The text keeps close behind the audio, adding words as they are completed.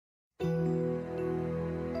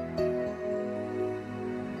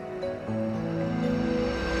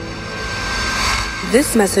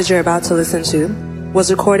This message you're about to listen to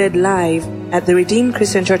was recorded live at the Redeemed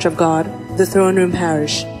Christian Church of God, the Throne Room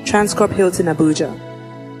Parish, Transcorp Hilton,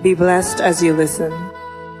 Abuja. Be blessed as you listen.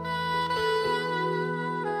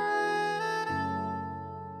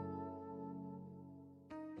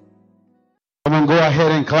 Come on, go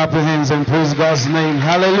ahead and clap your hands and praise God's name.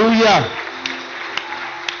 Hallelujah.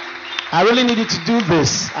 I really need you to do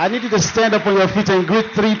this. I need you to stand up on your feet and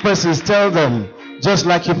greet 3 persons. Tell them, just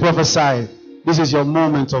like you prophesied, this is your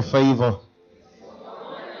moment of favor.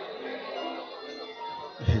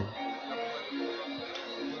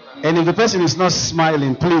 And if the person is not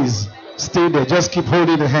smiling, please stay there. Just keep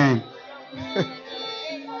holding the hand.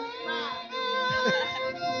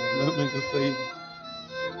 Moment of favor.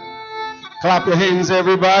 Clap your hands,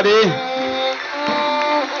 everybody.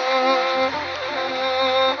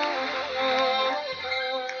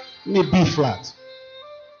 Me B flat.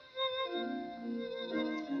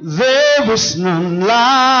 There is none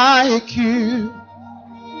like you.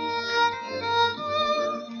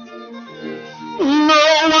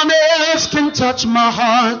 No one else can touch my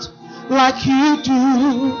heart like you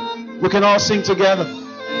do. We can all sing together.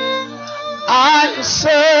 I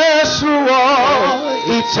search through all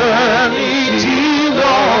eternity,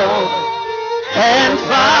 Lord, and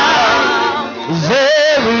found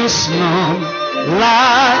there is none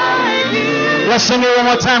like you. Let's sing it one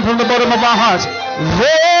more time from the bottom of our hearts.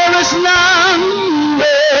 There is none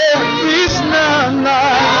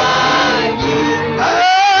like you.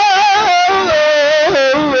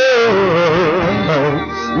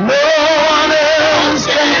 No one else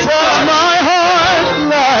can touch my heart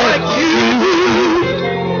like you.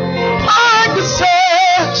 I could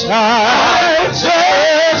search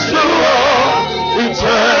through all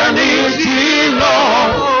eternity,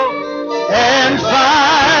 Lord, and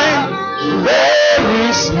find there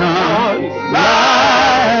is none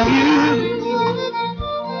like you.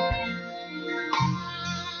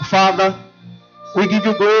 Father, we give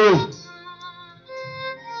you glory.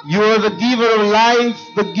 You are the giver of life,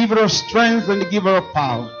 the giver of strength, and the giver of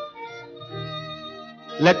power.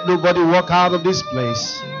 Let nobody walk out of this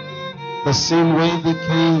place the same way they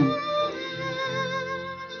came.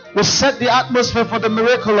 We set the atmosphere for the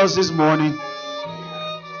miraculous this morning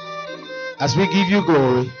as we give you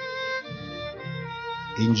glory.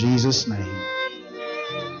 In Jesus' name.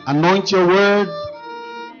 Anoint your word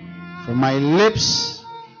from my lips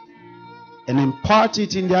and impart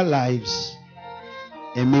it in their lives.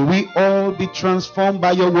 And may we all be transformed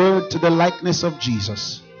by your word to the likeness of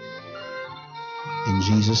Jesus. In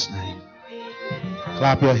Jesus' name.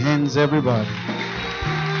 Clap your hands, everybody.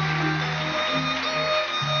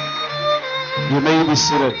 You may be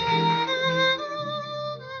seated.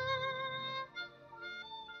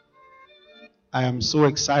 I am so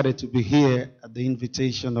excited to be here at the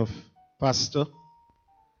invitation of Pastor.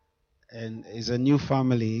 And it's a new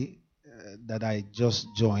family that I just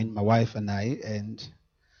joined, my wife and I. And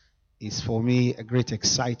it's for me a great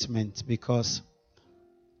excitement because,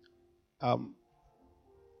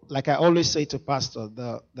 like I always say to Pastor,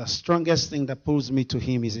 the strongest thing that pulls me to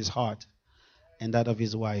him is his heart and that of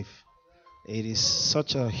his wife. It is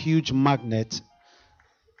such a huge magnet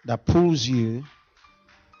that pulls you,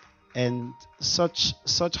 and such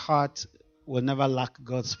heart will never lack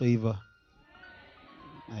God's favor.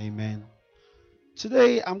 Amen.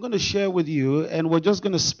 Today I'm going to share with you, and we're just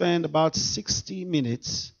going to spend about 60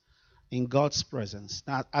 minutes in God's presence.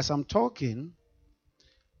 Now, as I'm talking,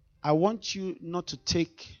 I want you not to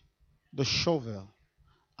take the shovel.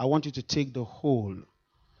 I want you to take the hoe.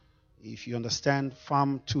 If you understand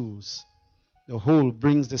farm tools, the hoe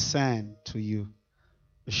brings the sand to you.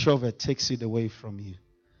 The shovel takes it away from you.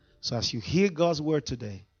 So as you hear God's word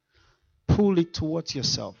today, pull it towards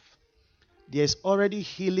yourself. There's already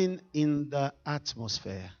healing in the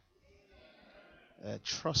atmosphere.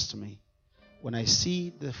 Trust me. When I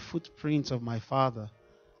see the footprints of my Father,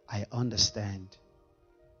 I understand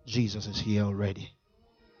Jesus is here already.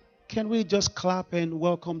 Can we just clap and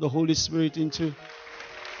welcome the Holy Spirit into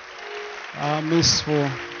our midst?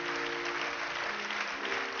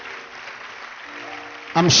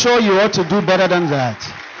 I'm sure you ought to do better than that.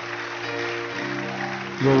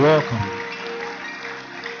 You're welcome.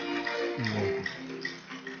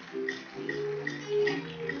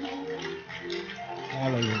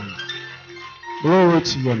 Hallelujah. Glory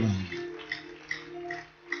to your name.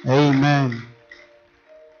 Amen.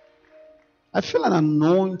 I feel an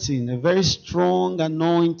anointing, a very strong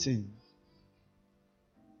anointing.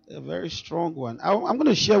 A very strong one. I'm going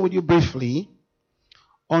to share with you briefly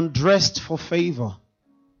on dressed for favor.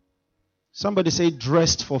 Somebody say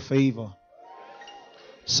dressed for favor.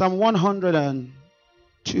 Psalm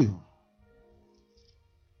 102.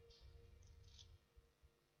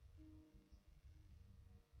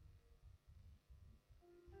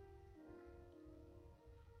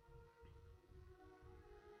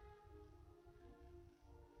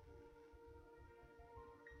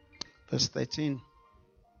 verse 13.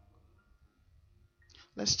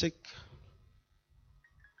 Let's take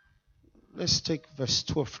verse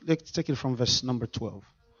 12. Let's take it from verse number 12.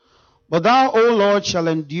 But thou, O Lord, shall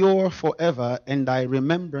endure forever, and thy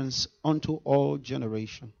remembrance unto all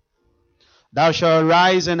generation. Thou shalt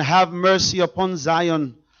arise and have mercy upon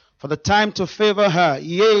Zion, for the time to favor her,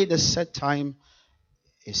 yea, the set time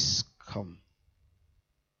is come.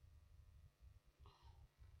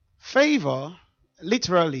 Favor,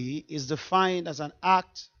 literally, is defined as an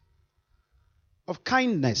act of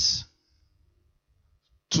kindness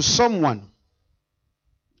to someone.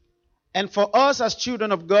 And for us as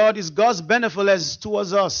children of God, is God's benevolence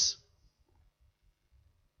towards us.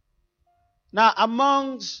 Now,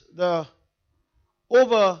 amongst the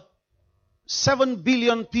over 7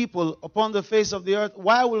 billion people upon the face of the earth,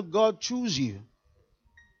 why will God choose you?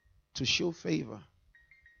 To show favor.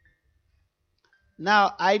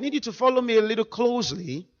 Now, I need you to follow me a little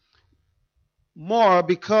closely more,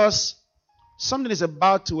 because something is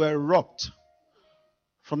about to erupt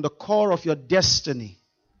from the core of your destiny.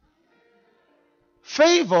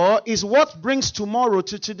 Favor is what brings tomorrow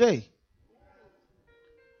to today.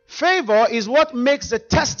 Favor is what makes the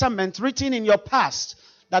testament written in your past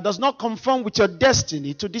that does not conform with your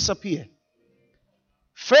destiny to disappear.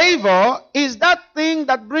 Favor is that thing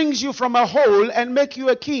that brings you from a hole and make you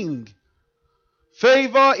a king.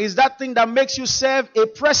 Favor is that thing that makes you serve a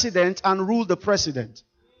president and rule the president.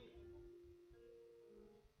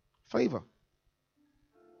 Favor.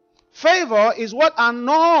 Favor is what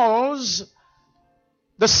annuls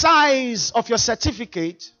the size of your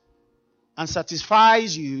certificate and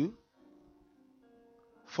satisfies you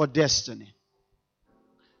for destiny.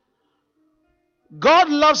 God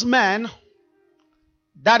loves man.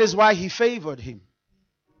 That is why he favored him.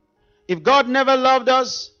 If God never loved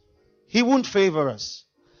us, he wouldn't favor us.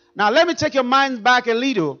 Now let me take your mind back a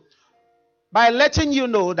little by letting you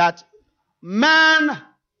know that man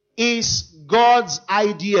is God's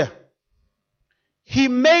idea. He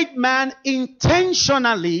made man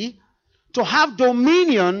intentionally to have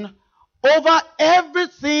dominion over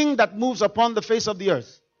everything that moves upon the face of the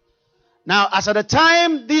earth. Now, as at the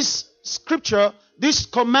time this scripture, this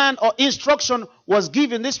command or instruction was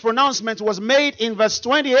given, this pronouncement was made in verse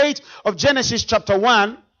 28 of Genesis chapter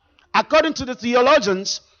 1. According to the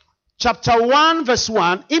theologians, chapter 1 verse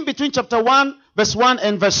 1, in between chapter 1 verse 1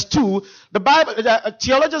 and verse 2, the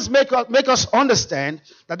theologians make us understand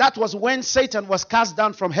that was when Satan was cast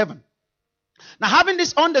down from heaven. Now, having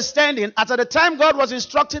this understanding, at the time God was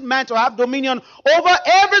instructing man to have dominion over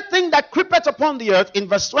everything that creepeth upon the earth, in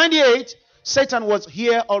verse 28, Satan was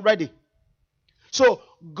here already. So,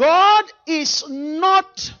 God is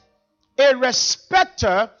not a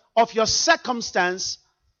respecter of your circumstance,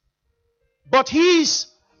 but he is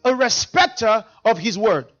a respecter of his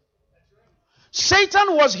word.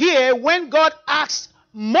 Satan was here when God asked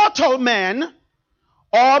mortal man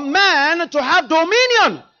or man to have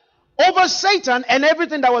dominion over Satan and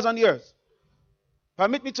everything that was on the earth.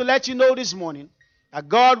 Permit me to let you know this morning that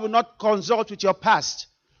God will not consult with your past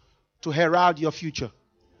to herald your future.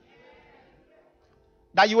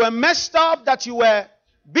 That you were messed up, that you were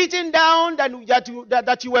beaten down,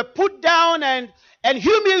 that you were put down and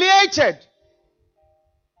humiliated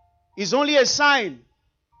is only a sign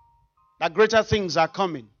that greater things are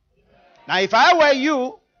coming. Now, if I were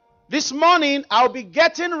you, this morning I'll be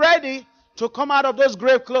getting ready to come out of those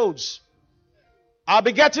grave clothes. I'll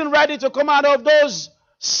be getting ready to come out of those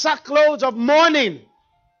sackcloths of mourning,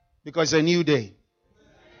 because it's a new day.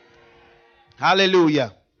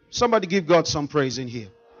 Hallelujah. Somebody give God some praise in here.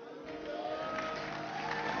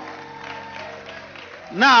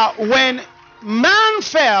 Now, when man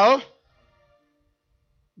fell,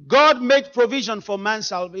 God made provision for man's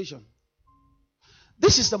salvation.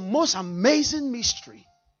 This is the most amazing mystery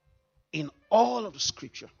in all of the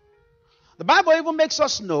scripture. The Bible even makes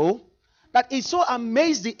us know that it so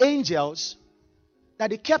amazed the angels that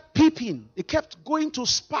they kept peeping. They kept going to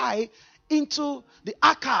spy into the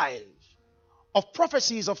archive of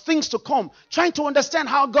prophecies of things to come, trying to understand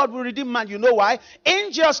how God will redeem man. You know why?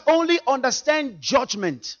 Angels only understand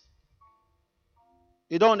judgment.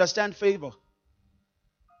 They don't understand favor.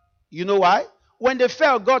 You know why? When they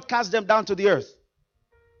fell, God cast them down to the earth.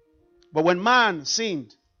 But when man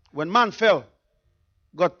sinned, when man fell,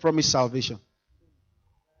 God promised salvation.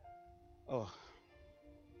 Oh.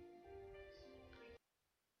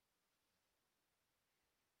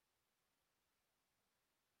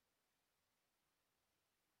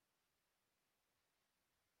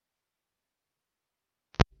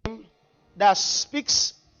 That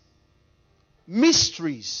speaks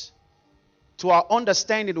mysteries to our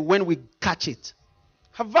understanding when we catch it.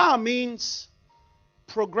 Hava means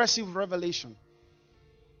progressive revelation.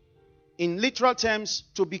 In literal terms,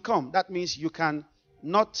 to become. That means you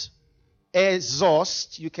cannot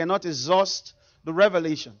exhaust the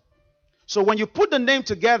revelation. So when you put the name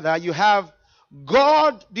together, you have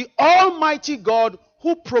God, the Almighty God,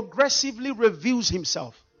 who progressively reveals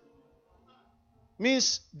himself.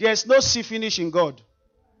 Means there's no see finish in God.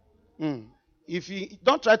 If you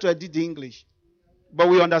don't try to edit the English, but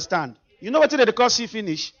we understand. You know what they call see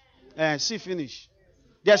finish? See finish.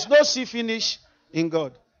 There's no see finish in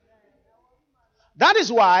God. That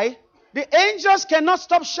is why the angels cannot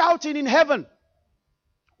stop shouting in heaven.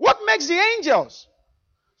 What makes the angels?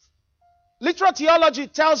 Literal theology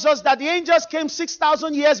tells us that the angels came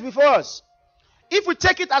 6,000 years before us. If we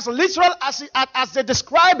take it as literal as they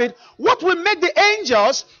describe it, what will make the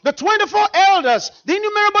angels, the 24 elders, the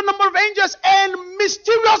innumerable number of angels and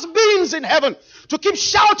mysterious beings in heaven to keep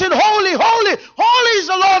shouting, holy, holy, holy is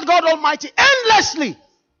the Lord God Almighty, endlessly?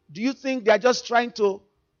 Do you think they are just trying to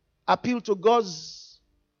appeal to God's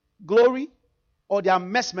glory, or they are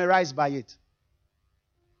mesmerized by it?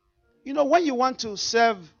 You know, when you want to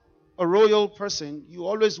serve a royal person, you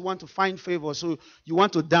always want to find favor, so you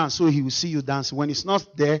want to dance so he will see you dancing. When it's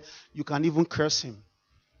not there, you can even curse him.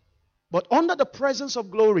 But under the presence of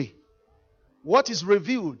glory, what is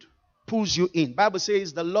revealed pulls you in. Bible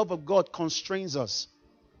says the love of God constrains us.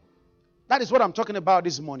 That is what I'm talking about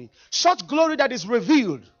this morning. Such glory that is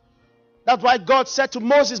revealed. That's why God said to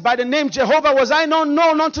Moses, by the name Jehovah was I not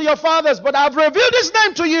known unto your fathers, but I have revealed his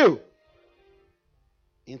name to you.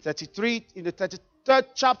 In the 33rd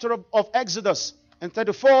chapter of Exodus, and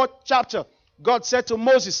 34th chapter, God said to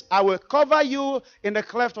Moses, I will cover you in the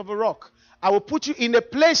cleft of a rock. I will put you in a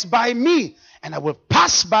place by me, and I will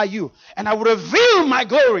pass by you, and I will reveal my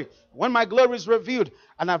glory. When my glory is revealed,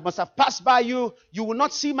 and I must have passed by you, you will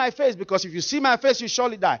not see my face, because if you see my face, you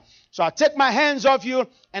surely die. So I take my hands off you,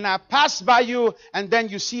 and I pass by you, and then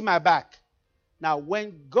you see my back. Now,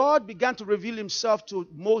 when God began to reveal himself to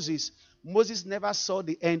Moses, Moses never saw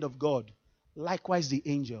the end of God. Likewise, the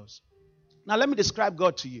angels. Now, let me describe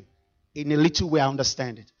God to you in a little way I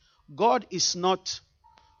understand it. God is not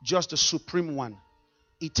just the supreme one.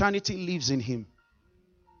 Eternity lives in him.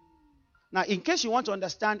 Now, in case you want to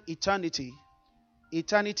understand eternity,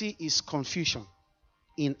 eternity is confusion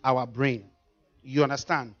in our brain. You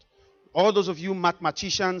understand? All those of you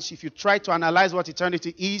mathematicians, if you try to analyze what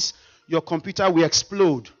eternity is, your computer will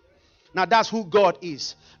explode. Now, that's who God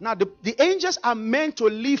is. Now, the angels are meant to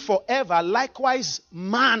live forever. Likewise,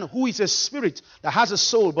 man, who is a spirit that has a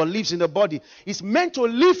soul but lives in the body, is meant to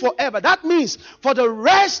live forever. That means for the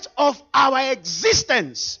rest of our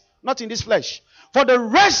existence, not in this flesh, for the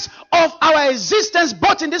rest of our existence,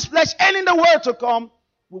 both in this flesh and in the world to come,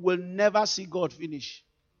 we will never see God finish.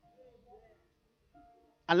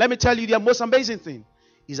 And let me tell you, the most amazing thing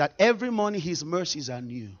is that every morning his mercies are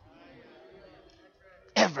new.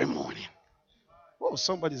 Every morning. Oh,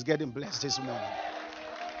 somebody's getting blessed this morning.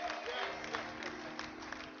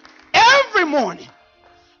 Every morning.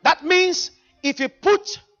 That means if you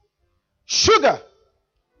put sugar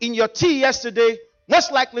in your tea yesterday,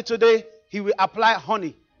 most likely today, he will apply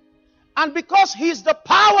honey. And because he's the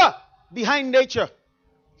power behind nature,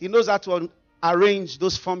 he knows how to arrange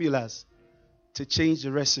those formulas to change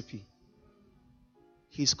the recipe.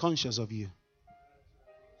 He's conscious of you.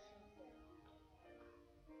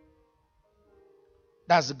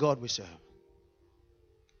 That's the God we serve.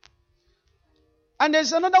 And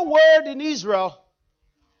there's another word in Israel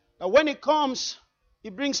that when it comes,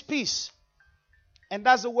 it brings peace. And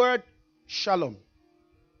that's the word shalom.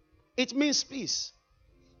 It means peace.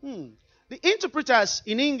 The interpreters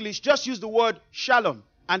in English just use the word shalom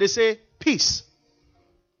and they say peace.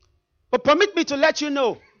 But permit me to let you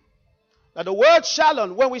know that the word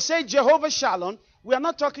shalom, when we say Jehovah Shalom, we are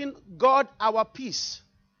not talking God our peace.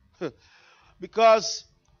 Because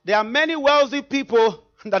there are many wealthy people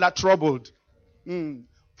that are troubled.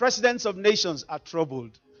 Presidents of nations are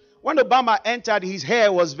troubled. When Obama entered, his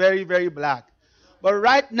hair was very, very black. But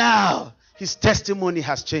right now, his testimony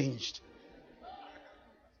has changed.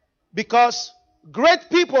 Because great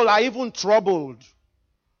people are even troubled.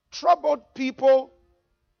 Troubled people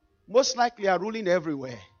most likely are ruling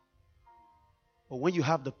everywhere. But when you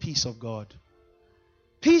have the peace of God,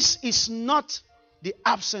 peace is not the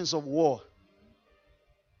absence of war.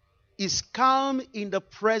 Is calm in the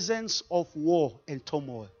presence of war and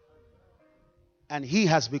turmoil. And he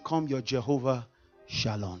has become your Jehovah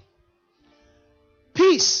Shalom.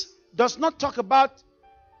 Peace does not talk about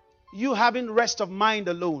you having rest of mind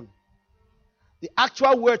alone. The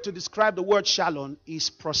actual word to describe the word Shalom is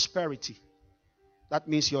prosperity. That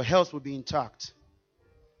means your health will be intact.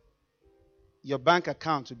 Your bank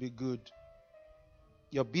account will be good.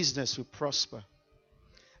 Your business will prosper.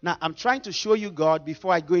 Now, I'm trying to show you God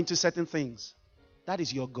before I go into certain things. That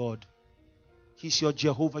is your God. He's your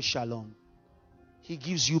Jehovah Shalom. He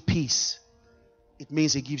gives you peace. It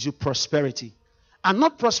means He gives you prosperity. And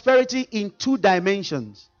not prosperity in 2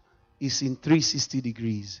 dimensions. It's in 360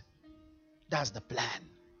 degrees. That's the plan.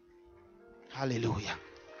 Hallelujah.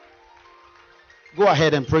 Go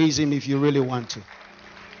ahead and praise Him if you really want to.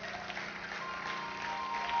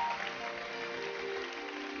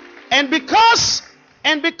 And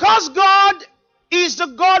because God is the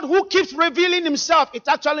God who keeps revealing Himself, it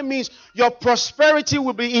actually means your prosperity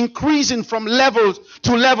will be increasing from levels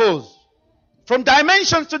to levels, from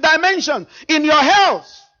dimensions to dimension in your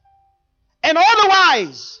health and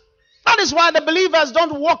otherwise. That is why the believers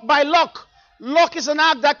don't walk by luck. Luck is an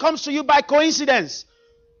act that comes to you by coincidence.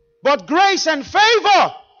 But grace and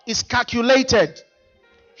favor is calculated.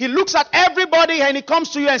 He looks at everybody and He comes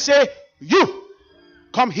to you and says, you,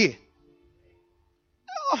 come here.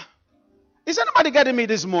 Is anybody getting me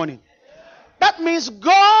this morning? That means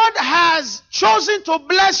God has chosen to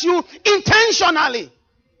bless you intentionally,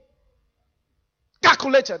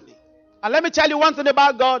 calculatedly. And let me tell you one thing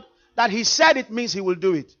about God, that He said it means He will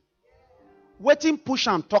do it. Waiting, push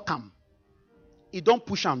and talk Him. He don't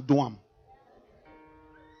push and do Him.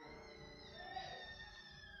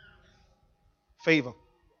 Favor.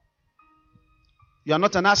 You are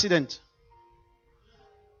not an accident.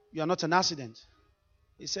 You are not an accident.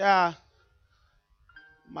 He said,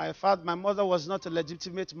 my mother was not a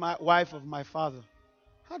legitimate wife of my father.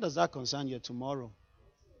 How does that concern you tomorrow?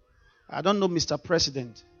 I don't know, Mr.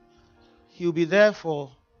 President. He'll be there for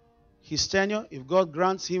his tenure. If God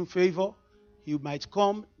grants him favor, he might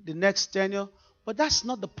come the next tenure. But that's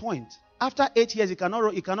not the point. After 8 years, he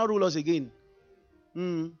cannot rule us again.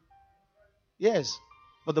 Yes.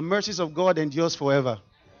 But the mercies of God endures forever.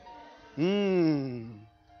 Hallelujah.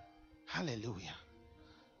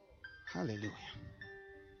 Hallelujah.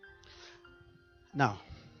 Now,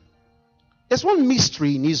 there's one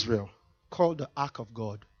mystery in Israel called the Ark of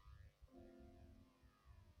God.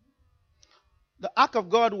 The Ark of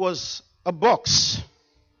God was a box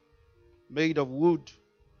made of wood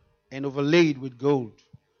and overlaid with gold.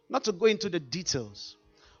 Not to go into the details,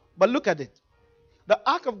 but look at it. The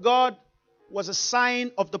Ark of God was a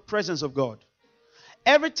sign of the presence of God.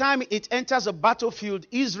 Every time it enters a battlefield,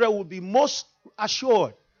 Israel will be most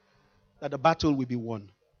assured that the battle will be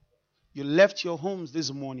won. You left your homes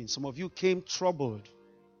this morning. Some of you came troubled.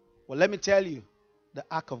 Well, let me tell you, the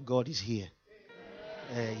Ark of God is here.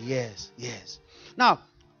 Yes. Now,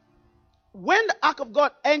 when the Ark of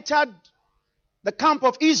God entered the camp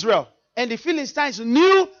of Israel, and the Philistines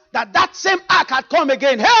knew that same Ark had come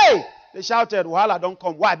again, hey! They shouted, Wahala, don't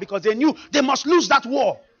come. Why? Because they knew they must lose that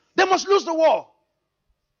war. They must lose the war.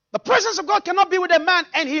 The presence of God cannot be with a man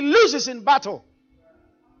and he loses in battle.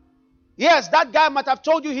 Yes, that guy might have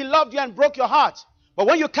told you he loved you and broke your heart. But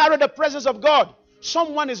when you carry the presence of God,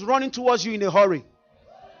 someone is running towards you in a hurry.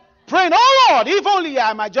 Praying, oh Lord, if only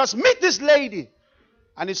I might just meet this lady.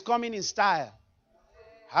 And it's coming in style.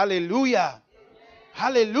 Hallelujah.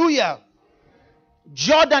 Hallelujah.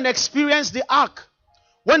 Jordan experienced the ark.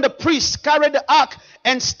 When the priests carried the ark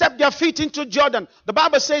and stepped their feet into Jordan, the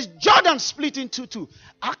Bible says Jordan split into two.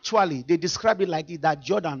 Actually, they describe it like this, that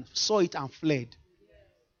Jordan saw it and fled.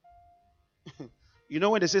 You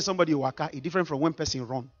know when they say somebody waka, it's different from when person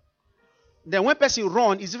run. Then when person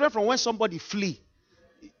run, it's different from when somebody flee.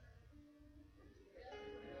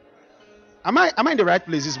 Am I in the right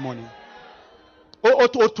place this morning?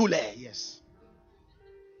 Yes.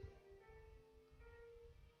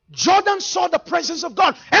 Jordan saw the presence of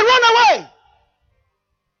God and run away.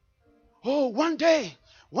 Oh, one day,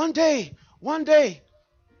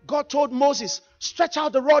 God told Moses, stretch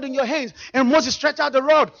out the rod in your hands. And Moses stretched out the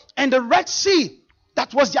rod. And the Red Sea,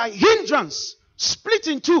 that was their hindrance, split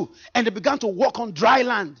in two. And they began to walk on dry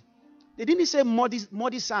land. They didn't say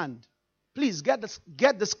muddy sand. Please get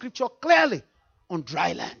the scripture clearly. On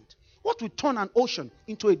dry land. What would turn an ocean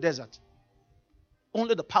into a desert?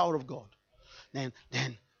 Only the power of God. Then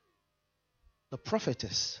the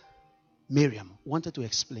prophetess Miriam wanted to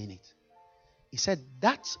explain it. He said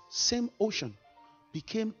that same ocean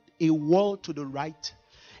became a wall to the right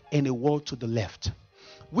and a wall to the left,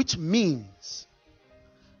 which means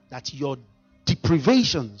that your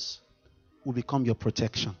deprivations will become your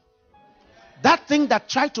protection. That thing that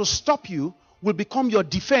tried to stop you will become your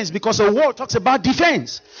defense, because the wall talks about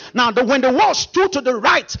defense. Now, when the wall stood to the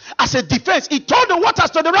right as a defense, it told the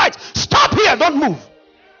waters to the right, stop here, don't move.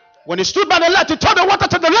 When it stood by the left, it told the water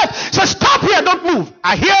to the left, said, stop here, don't move.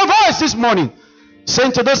 I hear a voice this morning.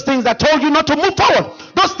 Saying to those things that told you not to move forward,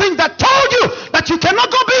 those things that told you that you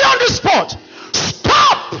cannot go beyond this spot,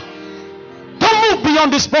 stop! Don't move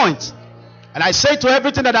beyond this point. And I say to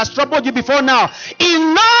everything that has troubled you before now,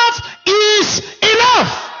 enough is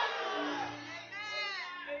enough.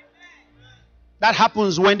 That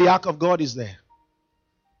happens when the ark of God is there.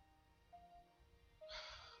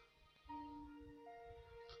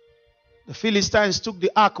 The Philistines took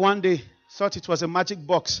the ark one day, thought it was a magic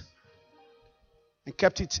box, and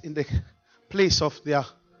kept it in the place of their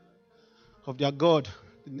god.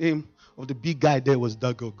 The name of the big guy there was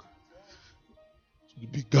Dagog. The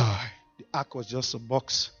big guy. The ark was just a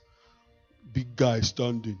box. Big guy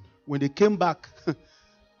standing. When they came back,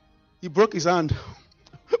 he broke his hand,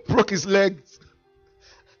 broke his legs.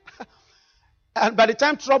 And by the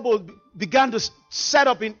time trouble began to set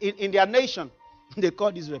up in their nation, they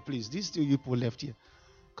called Israel, please, these two people left here,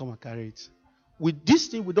 come and carry it. With this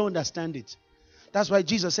thing, we don't understand it. That's why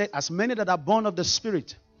Jesus said, as many that are born of the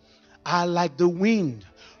Spirit are like the wind.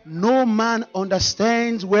 No man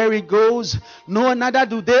understands where it goes. No, neither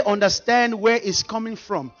do they understand where it's coming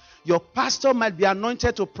from. Your pastor might be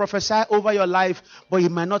anointed to prophesy over your life, but he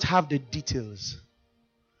might not have the details.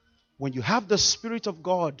 When you have the Spirit of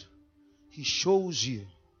God, he shows you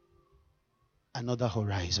another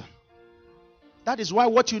horizon. That is why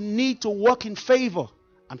what you need to walk in favor,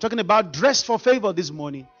 I'm talking about dress for favor this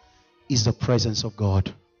morning, is the presence of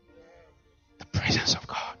God. The presence of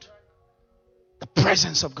God. The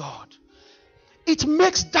presence of God. It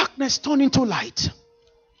makes darkness turn into light.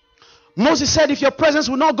 Moses said, if your presence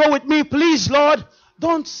will not go with me, please, Lord,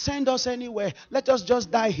 don't send us anywhere. Let us just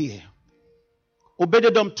die here.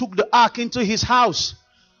 Obed-Edom took the ark into his house.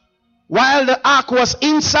 While the ark was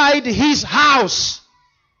inside his house,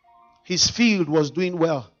 his field was doing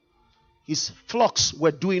well. His flocks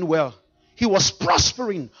were doing well. He was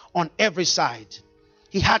prospering on every side.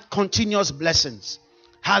 He had continuous blessings.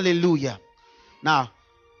 Hallelujah. Now,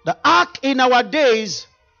 the ark in our days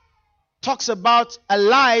talks about a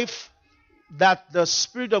life that the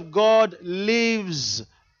Spirit of God lives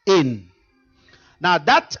in. Now,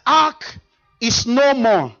 that ark is no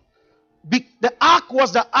more. The ark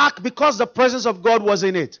was the ark because the presence of God was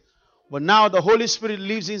in it. But now the Holy Spirit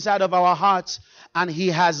lives inside of our hearts, and He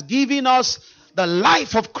has given us the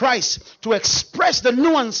life of Christ to express the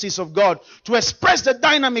nuances of God, to express the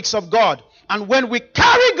dynamics of God. And when we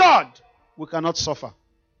carry God, we cannot suffer.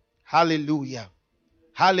 Hallelujah.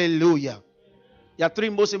 Hallelujah. There are three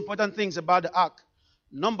most important things about the ark.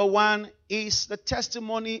 Number one is the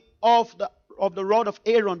testimony of the rod of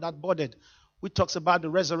Aaron that budded, which talks about the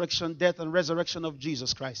resurrection, death, and resurrection of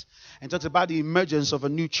Jesus Christ. And talks about the emergence of a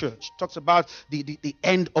new church. Talks about the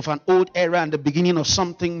end of an old era and the beginning of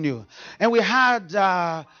something new. And we had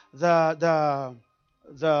the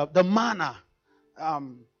manna,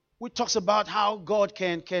 which talks about how God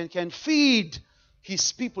can feed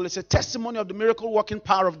His people. It's a testimony of the miracle working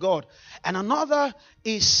power of God. And another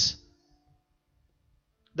is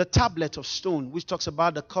the tablet of stone, which talks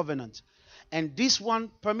about the covenant. And this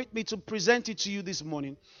one, permit me to present it to you this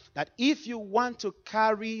morning, that if you want to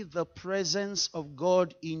carry the presence of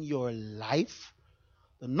God in your life,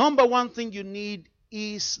 the number one thing you need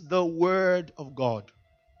is the Word of God.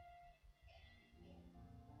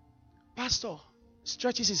 Pastor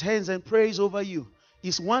stretches his hands and prays over you.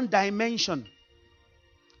 It's one dimension.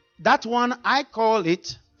 That one, I call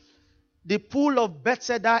it the pool of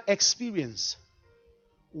Bethesda experience,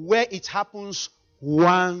 where it happens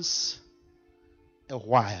once a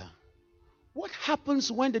while. What happens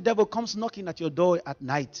when the devil comes knocking at your door at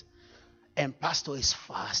night and pastor is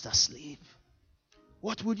fast asleep?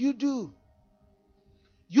 What would you do?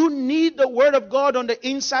 You need the Word of God on the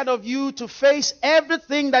inside of you to face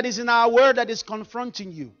everything that is in our Word that is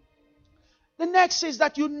confronting you. The next is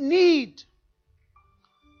that you need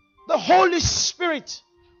the Holy Spirit,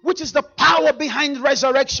 which is the power behind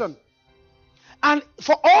resurrection. And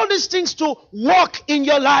for all these things to work in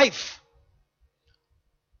your life,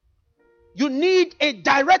 you need a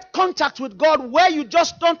direct contact with God where you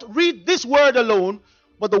just don't read this word alone,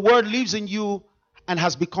 but the word lives in you and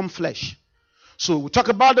has become flesh. So we talk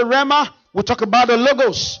about the Rhema, we talk about the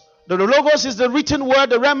Logos. The Logos is the written word,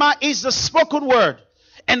 the Rhema is the spoken word.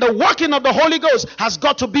 And the working of the Holy Ghost has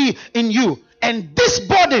got to be in you. And this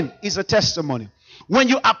burden is a testimony. When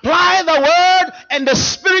you apply the word and the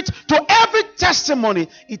Spirit to every testimony,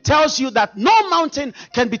 it tells you that no mountain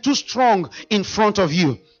can be too strong in front of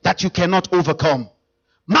you that you cannot overcome.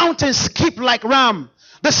 Mountains skip like ram.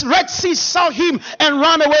 The Red Sea saw him and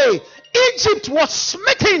ran away. Egypt was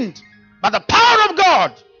smitten by the power of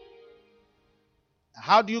God.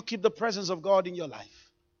 How do you keep the presence of God in your life?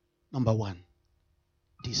 Number one,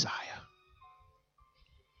 desire.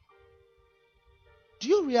 Do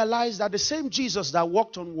you realize that the same Jesus that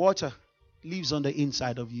walked on water lives on the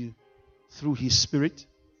inside of you through his Spirit?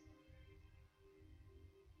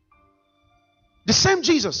 The same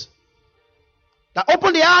Jesus that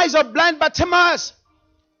opened the eyes of blind Bartimaeus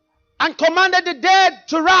and commanded the dead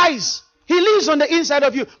to rise. He lives on the inside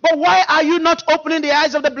of you. But why are you not opening the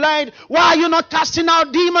eyes of the blind? Why are you not casting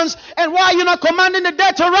out demons? And why are you not commanding the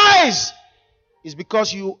dead to rise? It's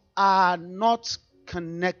because you are not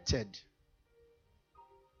connected.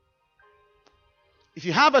 If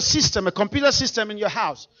you have a system, a computer system in your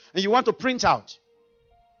house, and you want to print out,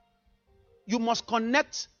 you must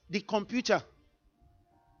connect the computer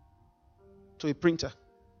to a printer.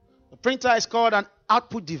 The printer is called an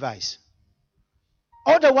output device.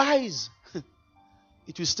 Otherwise,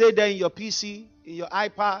 it will stay there in your PC, in your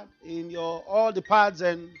iPad, in your all the pads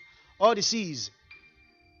and all the C's.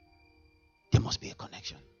 There must be a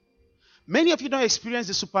connection. Many of you don't experience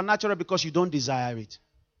the supernatural because you don't desire it.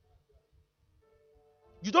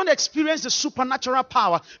 You don't experience the supernatural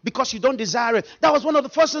power because you don't desire it. That was one of the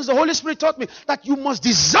first things the Holy Spirit taught me, that you must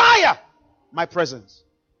desire my presence.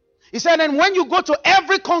 He said, and when you go to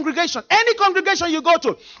every congregation, any congregation you go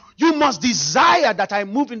to, you must desire that I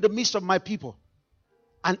move in the midst of my people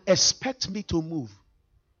and expect me to move.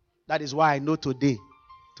 That is why I know today,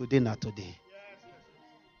 not today.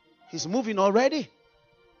 He's moving already.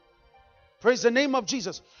 Praise the name of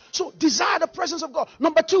Jesus. So desire the presence of God.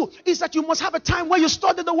 Number 2 is that you must have a time where you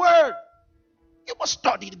study the word. You must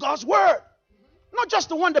study God's word. Not just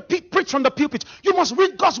the one that preach from the pulpit. You must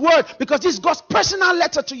read God's word because this is God's personal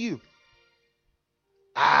letter to you.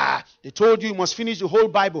 They told you must finish the whole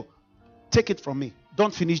Bible. Take it from me.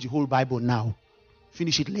 Don't finish the whole Bible now.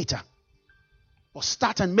 Finish it later. Or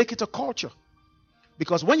start and make it a culture.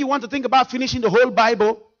 Because when you want to think about finishing the whole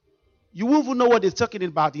Bible, you won't even know what they're talking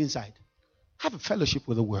about inside. Have a fellowship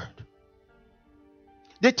with the word.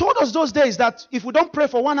 They told us those days that if we don't pray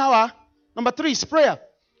for 1 hour, number 3 is prayer.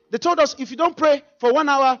 They told us if you don't pray for 1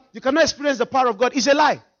 hour, you cannot experience the power of God. It's a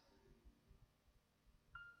lie.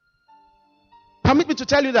 Permit me to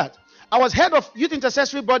tell you that. I was head of youth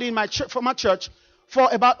intercessory body in my former church for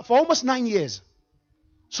almost 9 years.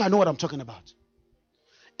 So I know what I'm talking about.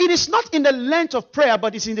 It is not in the length of prayer,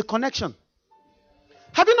 but it's in the connection.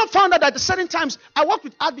 Have you not found out that at certain times, I worked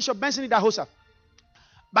with Archbishop Benson Idahosa.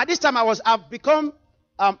 By this time, I've become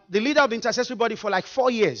the leader of the intercessory body for like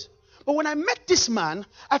 4 years. But when I met this man,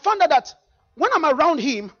 I found out that when I'm around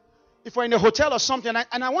him, if we're in a hotel or something,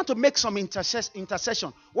 and I want to make some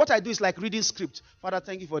intercession, what I do is like reading script. Father,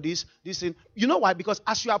 thank you for this thing. You know why? Because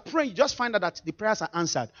as you are praying, you just find out that the prayers are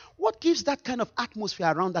answered. What gives that kind of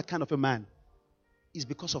atmosphere around that kind of a man is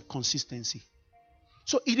because of consistency.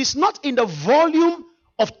 So it is not in the volume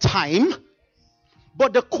of time,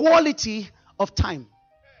 but the quality of time.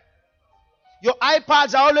 Your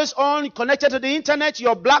iPads are always on, connected to the internet.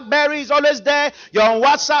 Your BlackBerry is always there. You're on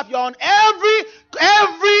WhatsApp. You're on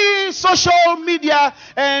every social media,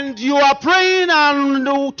 and you are praying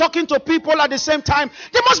and talking to people at the same time.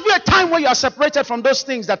 There must be a time where you are separated from those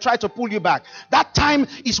things that try to pull you back. That time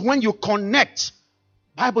is when you connect.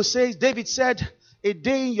 Bible says, David said, a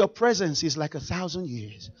day in your presence is like 1,000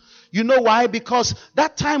 years. You know why? Because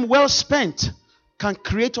that time well spent can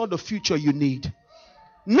create all the future you need.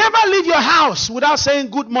 Never leave your house without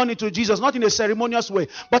saying good morning to Jesus, not in a ceremonious way,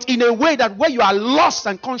 but in a way that where you are lost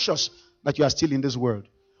and conscious that you are still in this world.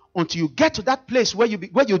 Until you get to that place where you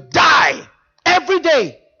die every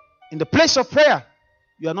day in the place of prayer,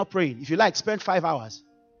 you are not praying. If you like, spend 5 hours.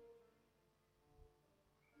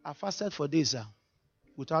 I fasted for days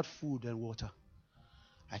without food and water.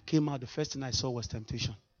 I came out, the first thing I saw was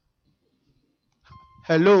temptation.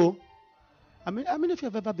 Hello? I mean if you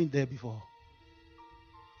have ever been there before.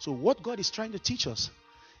 So what God is trying to teach us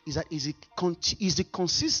is that is the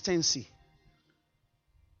consistency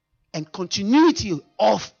and continuity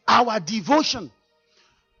of our devotion.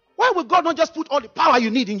 Why would God not just put all the power you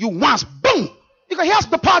need in you once? Boom! Because He has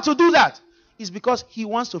the power to do that. It's because He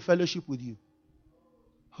wants to fellowship with you.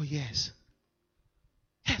 Oh, yes.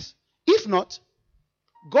 Yes. If not,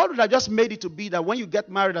 God would have just made it to be that when you get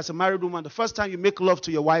married as a married woman, the first time you make love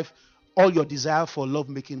to your wife, all your desire for love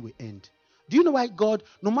making will end. Do you know why God,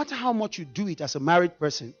 no matter how much you do it as a married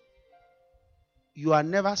person, you are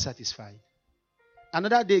never satisfied?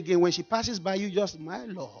 Another day again, when she passes by you, just, my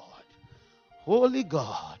Lord, holy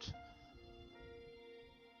God.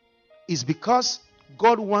 It's because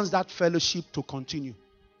God wants that fellowship to continue.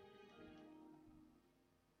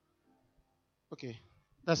 Okay,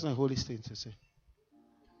 that's not a holy thing to say.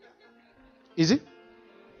 Is it?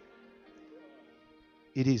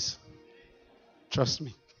 It is. Trust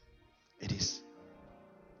me. It is.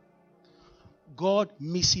 God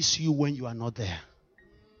misses you when you are not there.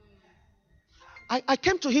 I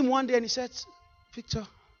came to him one day and he said, Victor,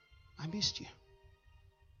 I missed you.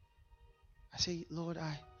 I said, Lord,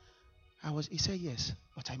 he said, yes,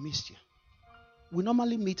 but I missed you. We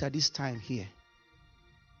normally meet at this time here.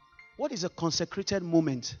 What is a consecrated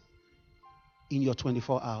moment in your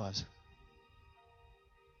 24 hours?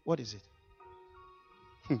 What is it?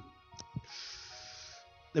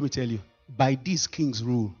 Let me tell you. By this king's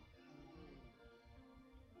rule.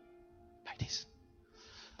 By this.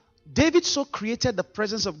 David so created the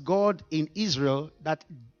presence of God in Israel that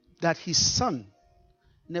his son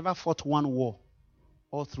never fought one war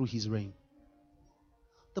all through his reign.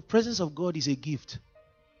 The presence of God is a gift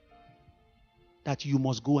that you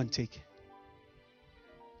must go and take.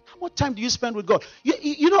 How much time do you spend with God?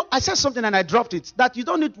 You know, I said something and I dropped it, that you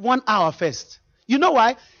don't need 1 hour first. You know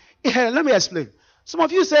why? Let me explain. Some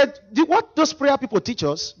of you said, what those prayer people teach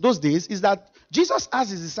us those days is that Jesus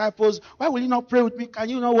asked his disciples, why will you not pray with me? Can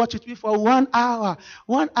you not watch with me for 1 hour?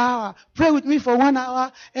 1 hour. Pray with me for 1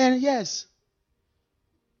 hour. And yes.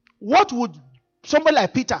 What would somebody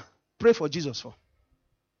like Peter pray for Jesus for?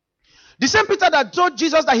 The same Peter that told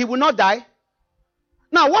Jesus that he will not die.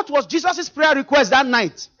 Now, what was Jesus' prayer request that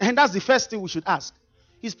night? And that's the first thing we should ask.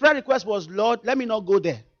 His prayer request was, Lord, let me not go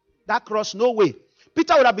there. That cross, no way.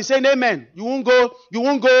 Peter would have been saying, amen. You won't go, you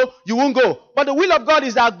won't go, you won't go. But the will of God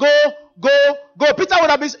is that go, go, go. Peter would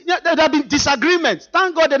have been, there would have been disagreements.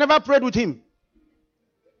 Thank God they never prayed with him.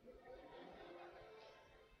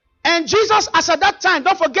 And Jesus, as at that time,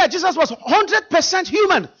 don't forget, Jesus was 100%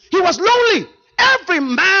 human. He was lonely. Every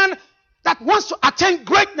man that wants to attain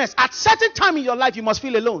greatness, at certain time in your life, you must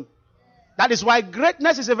feel alone. That is why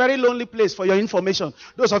greatness is a very lonely place, for your information.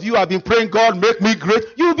 Those of you who have been praying, God, make me great,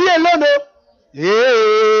 you'll be alone, oh.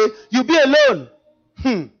 Yeah, you'll be alone.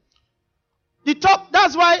 The top,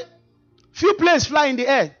 that's why few planes fly in the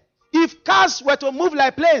air. If cars were to move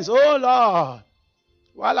like planes, oh Lord,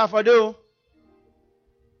 voila for do.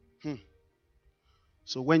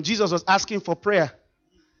 So when Jesus was asking for prayer,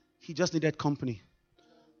 he just needed company.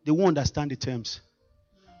 They won't understand the terms.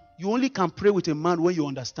 You only can pray with a man when you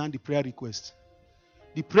understand the prayer request.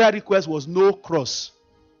 The prayer request was no cross,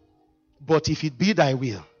 but if it be thy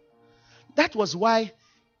will. That was why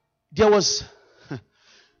there was,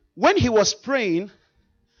 when he was praying,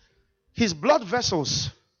 his blood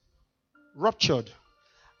vessels ruptured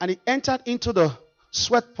and he entered into the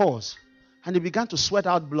sweat pores and he began to sweat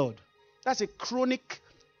out blood. That's a chronic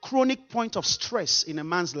point of stress in a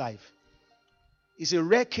man's life. It's a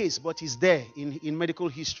rare case, but it's there in medical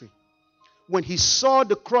history. When he saw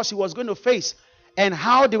the cross he was going to face and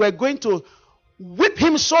how they were going to whip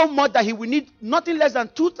him so much that he would need nothing less than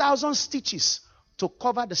 2,000 stitches to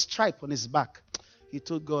cover the stripe on his back, he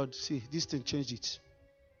told God, see, this thing changed it.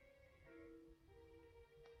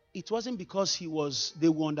 It wasn't because they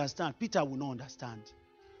will understand. Peter will not understand.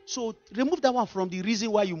 So remove that one from the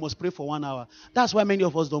reason why you must pray for 1 hour. That's why many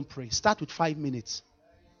of us don't pray. Start with 5 minutes.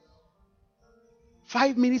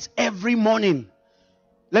 5 minutes every morning.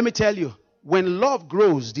 Let me tell you, when love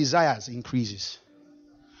grows, desires increases.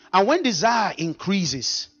 And when desire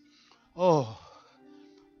increases,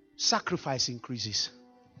 sacrifice increases.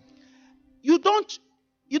 You don't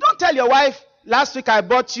tell your wife, last week I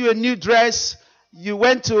bought you a new dress. You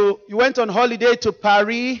went on holiday to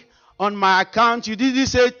Paris on my account. You didn't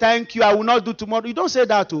say thank you, I will not do tomorrow. You don't say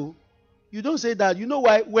that, oh. You don't say that. You know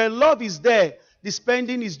why? When love is there, the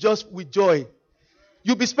spending is just with joy.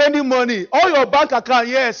 You'll be spending money. All your bank account,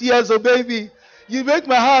 yes, oh baby. You make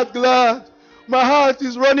my heart glad. My heart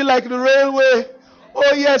is running like the railway.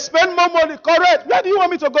 Oh yes, spend more money. Correct. Where do you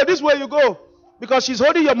want me to go? This way you go. Because she's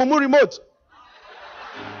holding your mumu remote.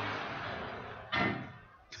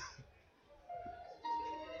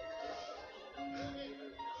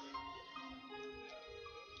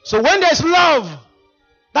 So when there's love,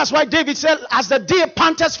 that's why David said, as the deer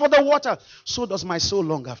panteth for the water, so does my soul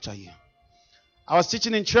long after you. I was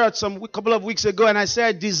teaching in church a couple of weeks ago and I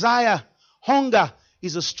said, desire, hunger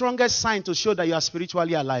is the strongest sign to show that you are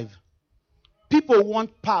spiritually alive. People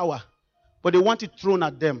want power, but they want it thrown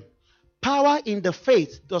at them. Power in the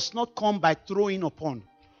faith does not come by throwing upon.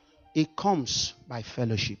 It comes by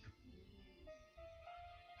fellowship.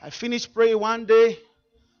 I finished praying one day.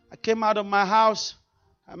 I came out of my house.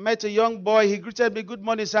 I met a young boy. He greeted me, good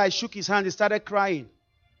morning, sir. I shook his hand. He started crying.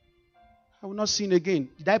 I will not sin again.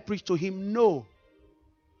 Did I preach to him? No.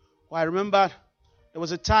 Well, I remember there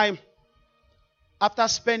was a time after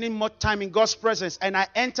spending much time in God's presence and I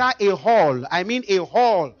enter a hall. I mean a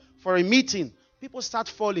hall for a meeting. People start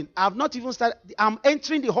falling. I'm not even started. I'm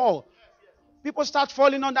entering the hall. People start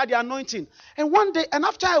falling under the anointing. And one day, and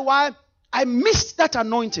after a while, I missed that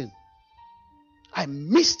anointing. I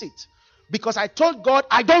missed it. Because I told God,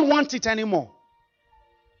 I don't want it anymore.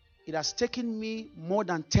 It has taken me more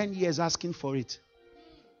than 10 years asking for it.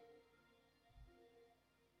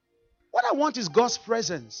 What I want is God's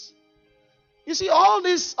presence. You see, all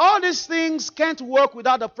these things can't work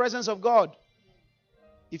without the presence of God.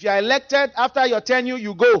 If you are elected, after your tenure,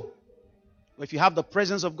 you go. But if you have the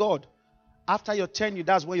presence of God, after your tenure,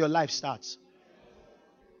 that's where your life starts.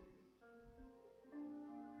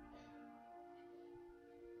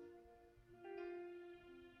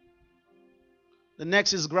 The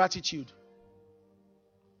next is gratitude.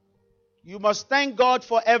 You must thank God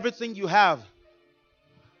for everything you have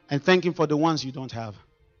and thank Him for the ones you don't have.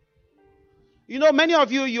 You know, many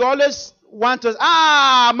of you always want to,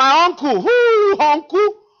 my uncle. Who,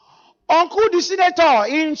 uncle? Uncle the senator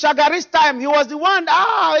in Shagari's time, he was the one,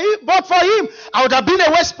 but for him, I would have been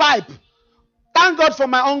a waste pipe. Thank God for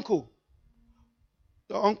my uncle.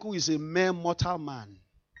 Your uncle is a mere mortal man.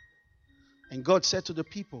 And God said to the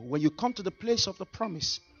people, when you come to the place of the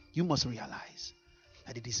promise, you must realize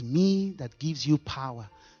that it is me that gives you power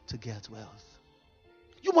to get wealth.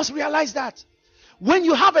 You must realize that. When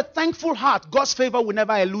you have a thankful heart, God's favor will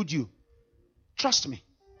never elude you. Trust me.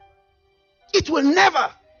 It will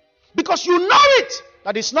never. Because you know it.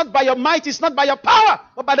 That it's not by your might, it's not by your power,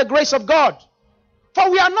 but by the grace of God.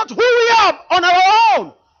 For we are not who we are on our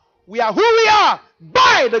own. We are who we are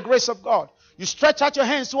by the grace of God. You stretch out your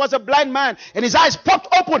hands towards a blind man and his eyes popped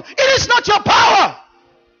open. It is not your power.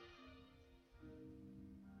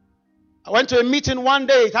 I went to a meeting one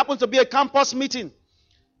day. It happened to be a campus meeting.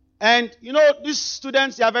 And you know, these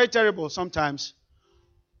students, they are very terrible sometimes.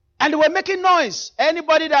 And they were making noise.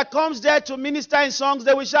 Anybody that comes there to minister in songs,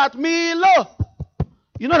 they will shout, Milo.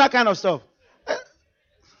 You know that kind of stuff.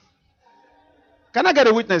 Can I get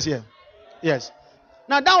a witness here? Yes.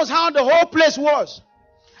 Now that was how the whole place was.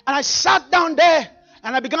 And I sat down there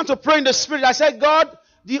and I began to pray in the spirit. I said, God,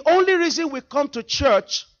 the only reason we come to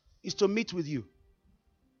church is to meet with you.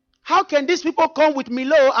 How can these people come with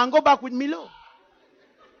Milo and go back with Milo?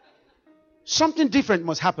 Something different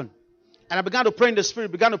must happen. And I began to pray in the spirit,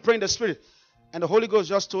 And the Holy Ghost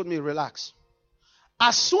just told me, relax.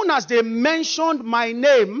 As soon as they mentioned my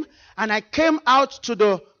name and I came out to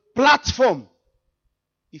the platform,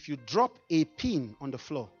 if you drop a pin on the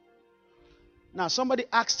floor. Now somebody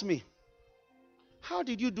asked me, how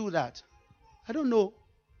did you do that? I don't know.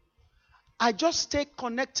 I just stay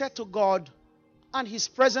connected to God and His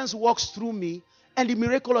presence walks through me and the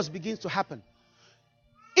miraculous begins to happen.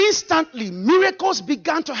 Instantly, miracles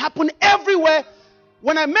began to happen everywhere.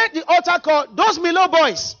 When I made the altar call, those Milo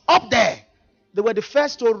boys up there, they were the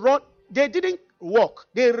first to run. They didn't walk.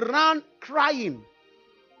 They ran crying,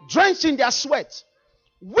 drenched in their sweat,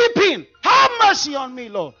 weeping. Have mercy on me,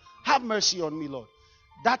 Lord. Have mercy on me, Lord.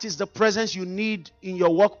 That is the presence you need in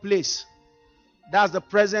your workplace. That's the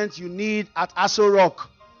presence you need at Aso Rock.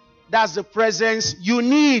 That's the presence you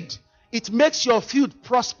need. It makes your field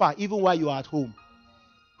prosper even while you are at home.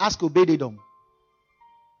 Ask Obededom.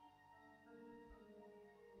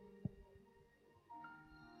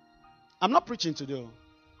 I'm not preaching today.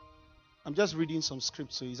 I'm just reading some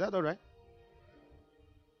scripts. So is that all right?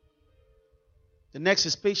 The next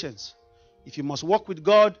is patience. If you must walk with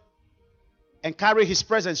God and carry His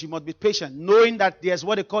presence, you must be patient, knowing that there's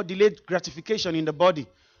what they call delayed gratification in the body.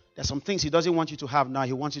 There's some things He doesn't want you to have now.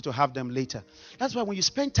 He wants you to have them later. That's why when you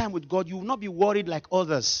spend time with God, you will not be worried like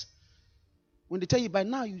others. When they tell you by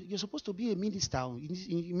now, you're supposed to be a minister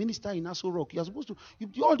in Aso Rock. You're supposed to,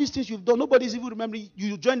 all these things you've done, nobody's even remembering.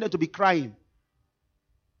 You join them to be crying.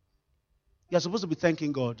 You're supposed to be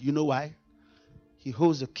thanking God. You know why? He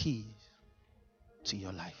holds the key to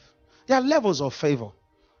your life. There are levels of favor.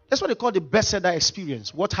 That's what they call the Bethesda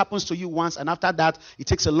experience. What happens to you once, and after that, it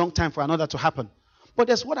takes a long time for another to happen. But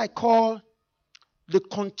there's what I call the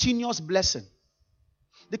continuous blessing.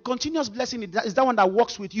 The continuous blessing is that one that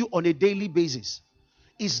works with you on a daily basis.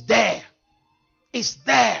 It's there. It's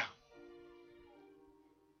there.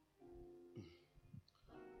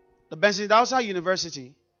 The Benson Idahosa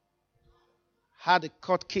University had a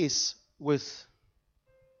court case with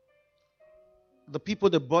the people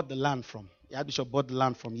they bought the land from. The Archbishop bought the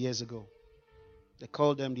land from years ago. They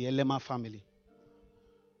called them the Elema family.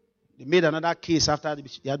 They made another case after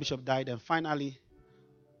the Archbishop died, and finally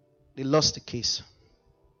they lost the case.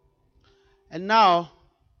 And now,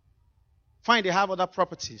 fine, they have other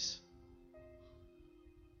properties.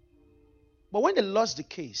 But when they lost the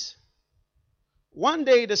case, one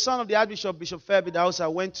day the son of the Archbishop, Bishop Fairby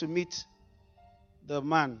Idahosa, went to meet the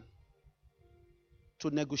man to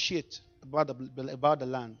negotiate about the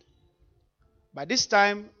land. By this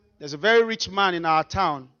time, there's a very rich man in our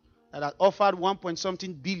town that had offered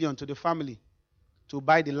 1.something billion to the family to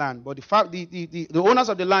buy the land. But the owners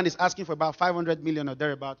of the land is asking for about 500 million or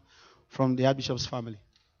thereabout from the Archbishop's family.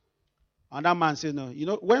 And that man says, no,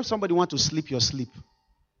 when somebody wants to sleep your sleep,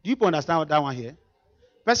 do you understand what that one here?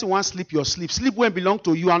 Person wants sleep your sleep. Sleep won't belong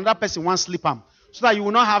to you. Another person wants sleep him. So that you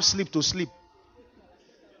will not have sleep to sleep.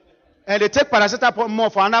 And they take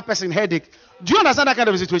paracetamol for another person headache. Do you understand that kind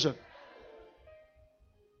of a situation?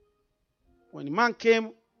 When the man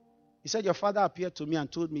came, he said, your father appeared to me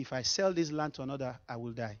and told me if I sell this land to another, I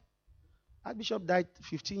will die. Archbishop died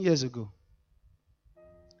 15 years ago.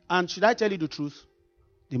 And should I tell you the truth?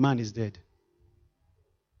 The man is dead.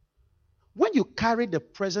 When you carry the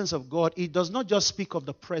presence of God, it does not just speak of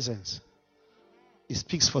the presence. It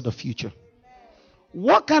speaks for the future.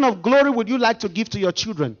 What kind of glory would you like to give to your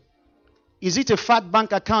children? Is it a fat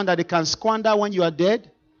bank account that they can squander when you are dead?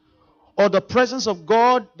 Or the presence of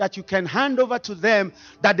God that you can hand over to them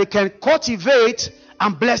that they can cultivate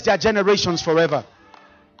and bless their generations forever?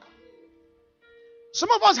 Some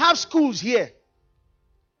of us have schools here.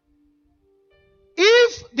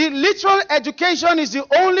 If the literal education is the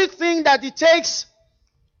only thing that it takes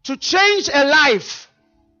to change a life,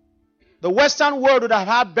 the Western world would have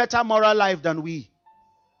had better moral life than we.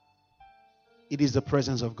 It is the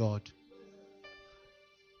presence of God.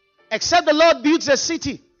 Except the Lord builds a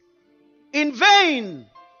city, in vain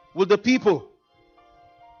will the people.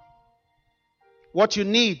 What you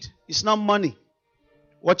need is not money.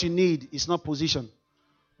 What you need is not position.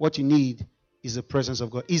 What you need is the presence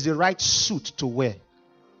of God. Is the right suit to wear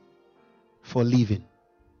for living.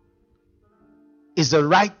 Is the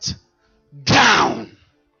right gown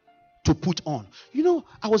to put on.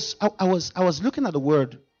 I was looking at the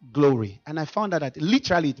word glory, and I found out that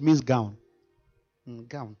literally it means gown.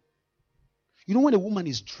 Gown. When a woman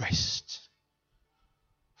is dressed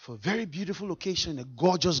for a very beautiful occasion, a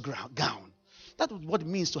gorgeous gown, that's what it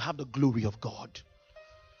means to have the glory of God.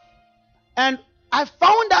 And I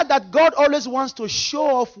found out that God always wants to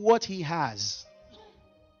show off what he has.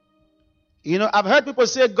 I've heard people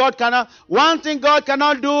say one thing God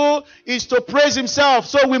cannot do is to praise himself,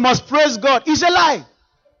 so we must praise God. It's a lie.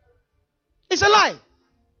 It's a lie.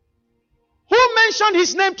 Who mentioned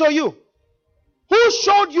his name to you? Who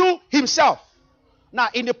showed you himself? Now,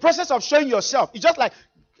 in the process of showing yourself, it's just like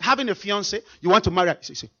having a fiance. You want to marry her.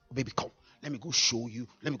 You say, oh, baby, come. Let me go show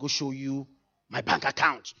you my bank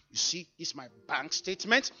account. You see, this is my bank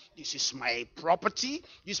statement. This is my property.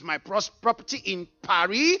 This is my property in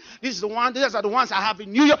Paris. These are the ones I have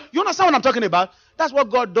in New York. You understand what I'm talking about? That's what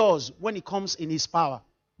God does when he comes in his power.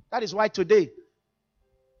 That is why today,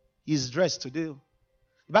 he's dressed today.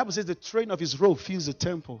 The Bible says the train of his robe fills the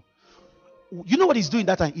temple. You know what he's doing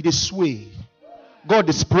that time? He is sway. God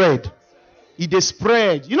is spread. He is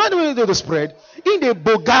spread. You know the way they do the spread? In the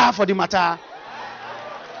boga for the matter.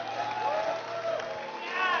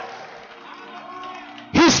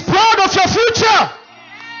 He's proud of your future.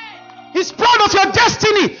 He's proud of your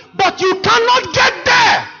destiny. But you cannot get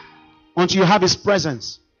there until you have his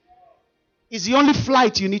presence. It's the only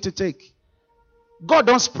flight you need to take. God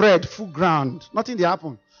don't spread full ground. Nothing will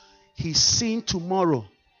happen. He's seen tomorrow.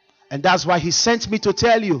 And that's why he sent me to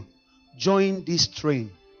tell you, join this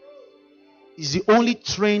train. It's the only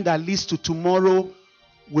train that leads to tomorrow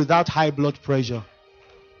without high blood pressure.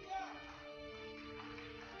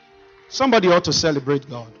 Somebody ought to celebrate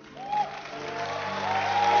God.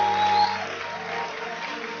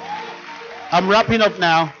 I'm wrapping up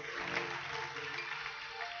now.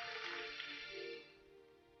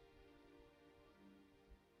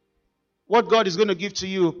 What God is going to give to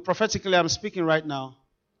you, prophetically I'm speaking right now.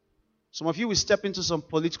 Some of you will step into some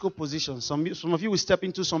political positions. Some of you will step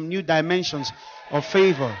into some new dimensions of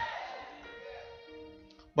favor.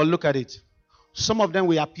 But look at it. Some of them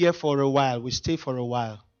will appear for a while, will stay for a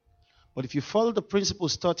while. But if you follow the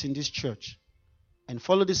principles taught in this church, and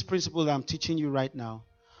follow this principle that I'm teaching you right now,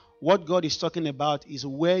 what God is talking about is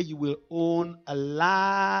where you will own a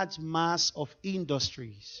large mass of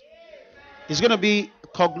industries. It's going to be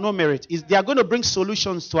conglomerate. They are going to bring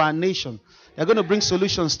solutions to our nation. They're going to bring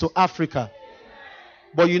solutions to Africa.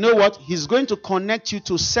 But you know what? He's going to connect you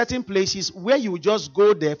to certain places where you will just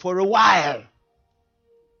go there for a while.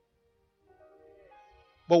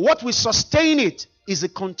 But what will sustain it is a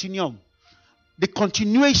continuum. The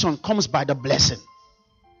continuation comes by the blessing.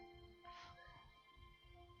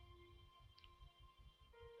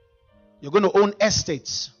 You're going to own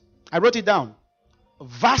estates. I wrote it down.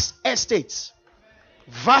 Vast estates.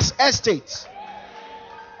 Vast estates.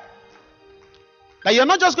 That you're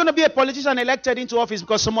not just going to be a politician elected into office,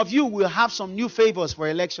 because some of you will have some new favors for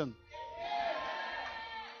election.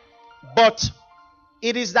 But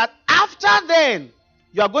it is that after then,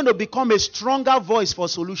 you are going to become a stronger voice for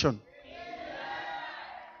solution.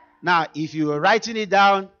 Now, if you are writing it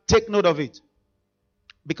down, take note of it.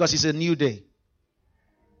 Because it's a new day.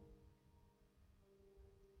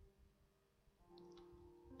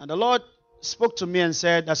 And the Lord spoke to me and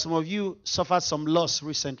said that some of you suffered some loss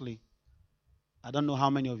recently. I don't know how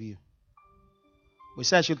many of you. But he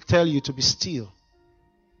said I should tell you to be still.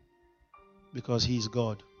 Because he is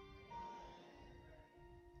God.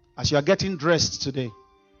 As you are getting dressed today,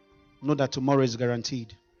 know that tomorrow is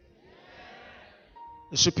guaranteed.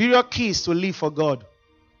 The superior key is to live for God.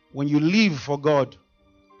 When you live for God,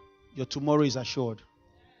 your tomorrow is assured.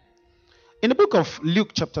 In the book of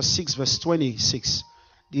Luke chapter 6 verse 26,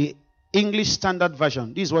 the English Standard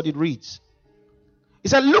Version, this is what it reads. It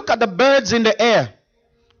said, look at the birds in the air.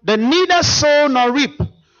 They neither sow nor reap,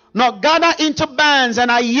 nor gather into barns, and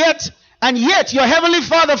yet your heavenly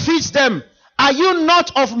Father feeds them. Are you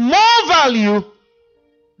not of more value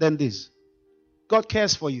than this? God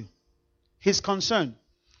cares for you. He's concerned.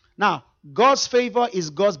 Now, God's favor is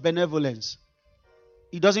God's benevolence.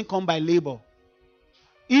 It doesn't come by labor.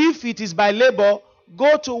 If it is by labor,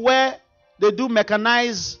 go to where they do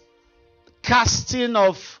mechanized casting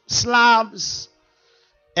of slabs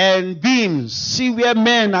and beams. See where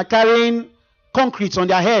men are carrying concrete on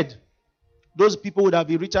their head. Those people would have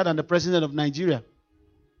been richer than the president of Nigeria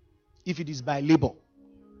if it is by labor.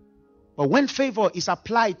 But when favor is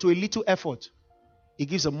applied to a little effort, it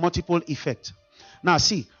gives a multiple effect. Now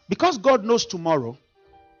see, because God knows tomorrow,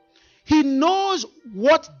 he knows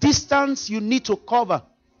what distance you need to cover,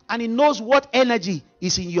 and he knows what energy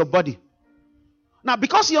is in your body. Now,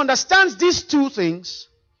 because he understands these two things,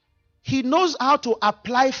 he knows how to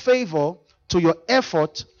apply favor to your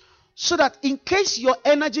effort, so that in case your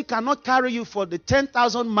energy cannot carry you for the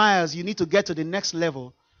 10,000 miles you need to get to the next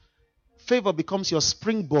level, favor becomes your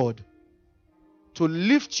springboard to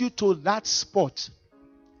lift you to that spot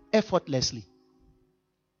effortlessly.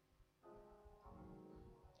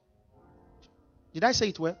 Did I say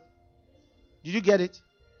it well? Did you get it?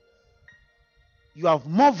 You have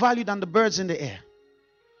more value than the birds in the air.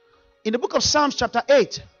 In the book of Psalms chapter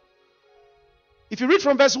 8, if you read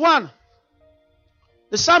from verse 1,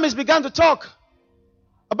 the psalmist began to talk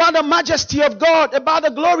about the majesty of God, about the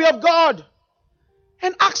glory of God,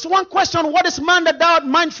 and asked one question: what is man that thou art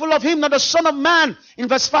mindful of him, not the son of man? In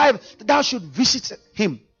verse 5, that thou should visit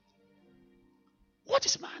him. What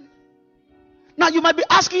is man? Now you might be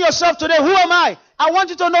asking yourself today, who am I? I want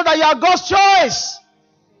you to know that you are God's choice.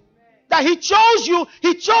 That he chose you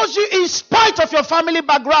in spite of your family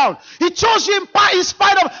background. He chose you in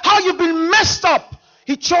spite of how you've been messed up.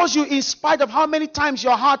 He chose you in spite of how many times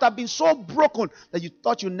your heart has been so broken that you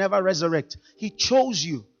thought you'd never resurrect. He chose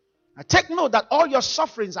you. Now take note that all your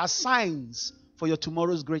sufferings are signs for your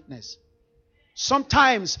tomorrow's greatness.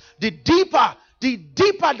 Sometimes the deeper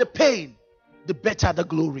the pain, the better the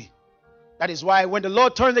glory. That is why when the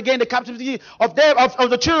Lord turned again the captivity of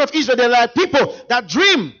the children of Israel, they're like people that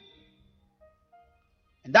dream.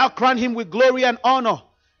 And thou crowned him with glory and honor,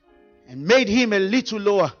 and made him a little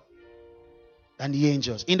lower than the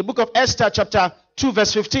angels. In the book of Esther chapter 2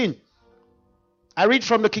 verse 15, I read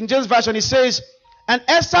from the King James Version. It says, and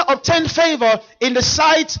Esther obtained favor in the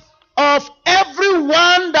sight of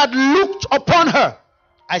everyone that looked upon her.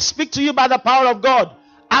 I speak to you by the power of God.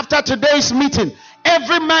 After today's meeting,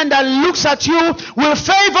 every man that looks at you will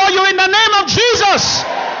favor you in the name of Jesus.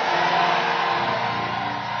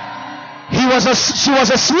 She was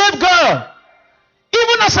a slave girl.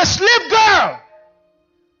 Even as a slave girl,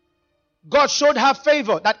 God showed her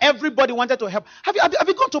favor that everybody wanted to help. Have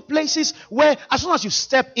you gone to places where as soon as you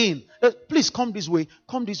step in, please come this way,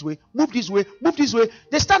 move this way, move this way.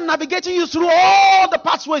 They start navigating you through all the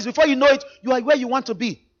pathways. Before you know it, you are where you want to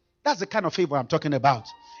be. That's the kind of favor I'm talking about.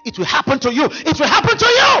 It will happen to you. It will happen to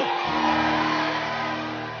you.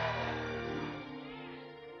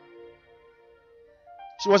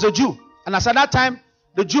 She was a Jew. And as at that time,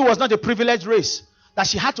 the Jew was not a privileged race. That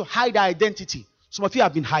she had to hide her identity. Some of you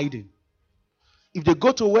have been hiding. If they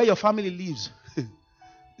go to where your family lives,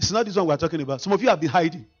 it's not this one we're talking about. Some of you have been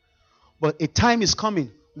hiding. But a time is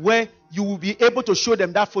coming where you will be able to show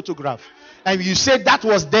them that photograph. And you say that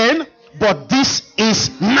was then, but this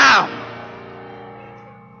is now.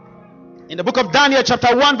 In the book of Daniel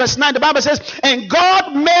chapter 1 verse 9, the Bible says, and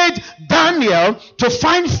God made Daniel to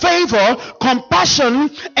find favor, compassion,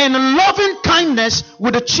 and loving kindness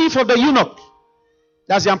with the chief of the eunuch.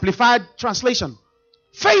 That's the Amplified translation.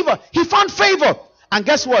 Favor. He found favor. And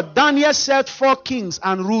guess what? Daniel set 4 kings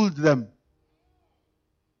and ruled them.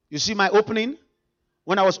 You see my opening?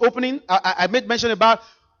 When I was opening, I made mention about,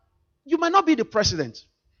 you might not be the president,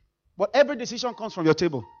 but every decision comes from your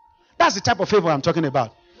table. That's the type of favor I'm talking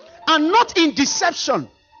about. And not in deception.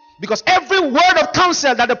 Because every word of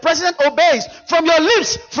counsel that the president obeys from your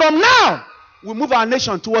lips from now will move our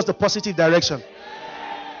nation towards the positive direction.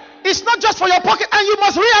 It's not just for your pocket. And you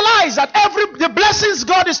must realize that the blessings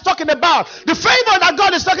God is talking about, the favor that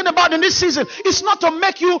God is talking about in this season, is not to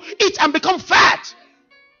make you eat and become fat.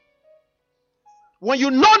 When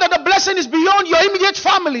you know that the blessing is beyond your immediate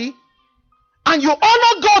family and you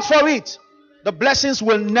honor God for it, the blessings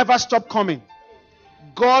will never stop coming.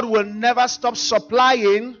 God will never stop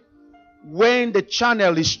supplying when the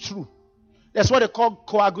channel is true. That's what they call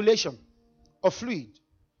coagulation of fluid.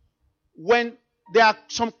 When there are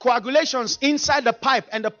some coagulations inside the pipe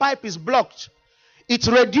and the pipe is blocked, it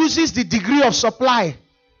reduces the degree of supply.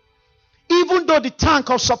 Even though the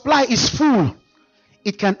tank of supply is full,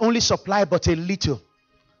 it can only supply but a little.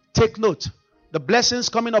 Take note, the blessings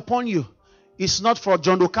coming upon you is not for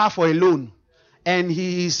John Okafor alone and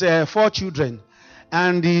his 4 children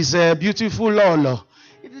and his beautiful Lolo.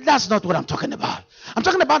 That's not what I'm talking about. I'm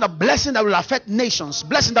talking about a blessing that will affect nations,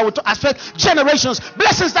 blessing that will affect generations,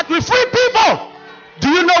 blessings that will free people. Do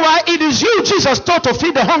you know why? It is you Jesus taught to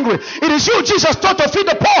feed the hungry. It is you Jesus taught to feed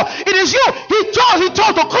the poor. It is you. He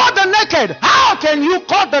taught to clothe the naked. How can you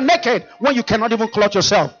clothe the naked when you cannot even clothe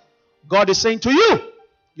yourself? God is saying to you,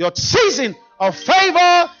 your season of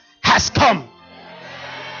favor has come.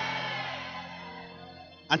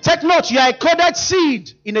 And take note, you are a coded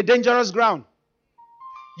seed in a dangerous ground.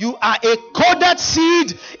 You are a coded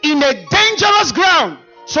seed in a dangerous ground.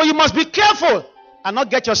 So you must be careful and not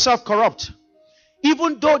get yourself corrupt.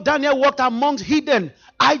 Even though Daniel walked amongst hidden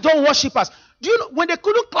idol worshippers. Do you know, when they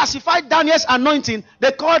couldn't classify Daniel's anointing,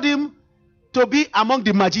 they called him to be among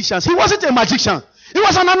the magicians. He wasn't a magician. He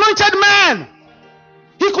was an anointed man.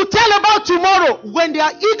 He could tell about tomorrow. When their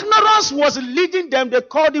ignorance was leading them, they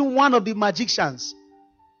called him one of the magicians.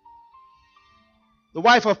 The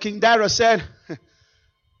wife of King Darius said,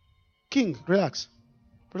 King, relax.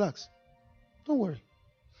 Relax. Don't worry.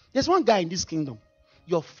 There's one guy in this kingdom.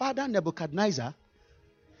 Your father Nebuchadnezzar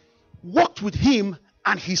walked with him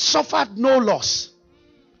and he suffered no loss.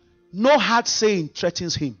 No hard saying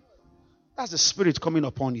threatens him. That's the spirit coming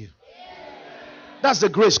upon you. That's the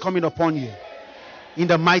grace coming upon you. In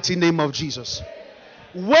the mighty name of Jesus.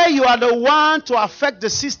 Where you are the one to affect the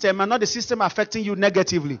system and not the system affecting you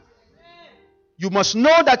negatively. You must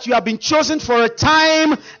know that you have been chosen for a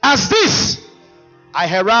time as this. I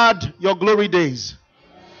herald your glory days.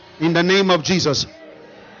 In the name of Jesus.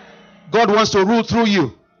 God wants to rule through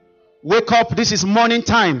you. Wake up. This is morning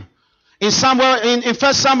time. In 1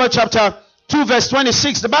 Samuel chapter 2 verse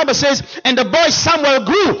 26, the Bible says, and the boy Samuel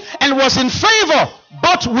grew and was in favor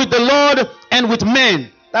both with the Lord and with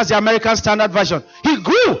men. That's the American Standard Version. He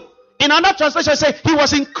grew. In another translation, say he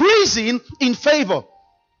was increasing in favor.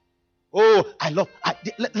 Oh,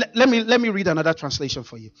 let me read another translation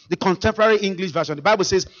for you. The contemporary English version. The Bible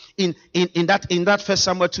says in that 1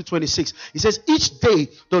 Samuel 2:26, it says, each day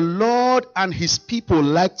the Lord and his people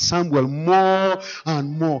liked Samuel more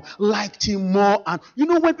and more. Liked him more. And you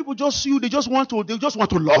know, when people just see you, they just want to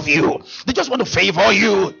love you. They just want to favor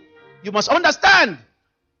you. You must understand.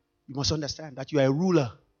 You must understand that you are a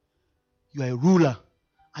ruler. You are a ruler.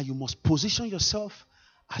 And you must position yourself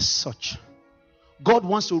as such. God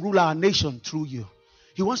wants to rule our nation through you.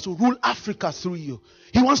 He wants to rule Africa through you.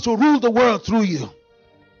 He wants to rule the world through you.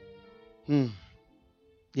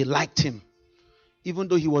 They liked him. Even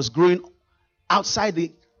though he was growing outside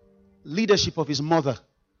the leadership of his mother.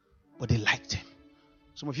 But they liked him.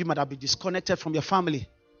 Some of you might have been disconnected from your family.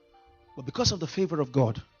 But because of the favor of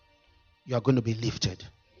God, you are going to be lifted.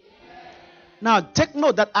 Now, take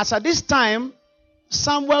note that as at this time,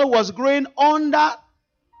 Samuel was growing under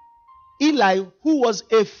Eli, who was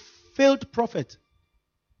a failed prophet,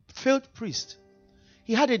 failed priest.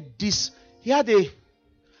 He had a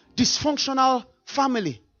dysfunctional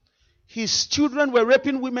family. His children were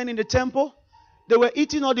raping women in the temple. They were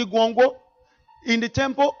eating all the guango in the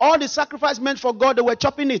temple. All the sacrifice meant for God, they were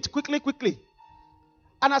chopping it quickly.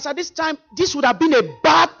 And as at this time, this would have been a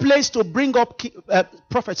bad place to bring up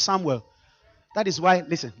Prophet Samuel. That is why,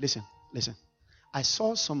 listen. I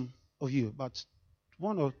saw some of you, about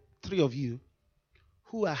 1 or 3 of you,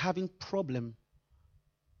 who are having problem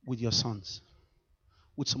with your sons,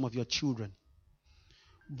 with some of your children.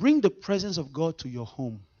 Bring the presence of God to your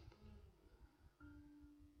home.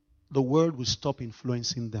 The world will stop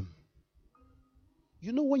influencing them.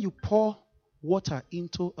 You know, when you pour water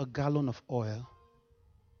into a gallon of oil,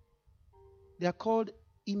 They are called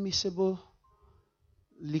immiscible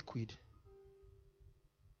liquid.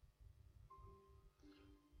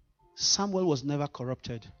 Samuel was never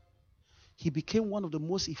corrupted. He became one of the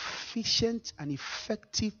most efficient and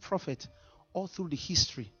effective prophets all through the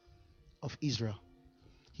history of Israel.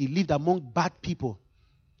 He lived among bad people.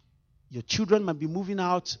 Your children might be moving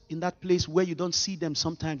out in that place where you don't see them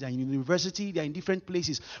sometimes. They're in university, they're in different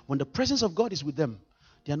places. When the presence of God is with them,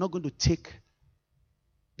 they are not going to take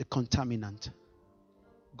the contaminant.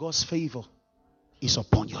 God's favor is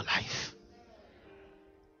upon your life.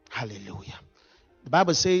 Hallelujah. The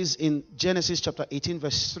Bible says in Genesis chapter 18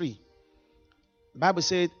 verse 3, the Bible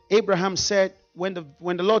said, Abraham said, when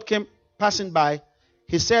the Lord came passing by,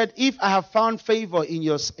 he said, if I have found favor in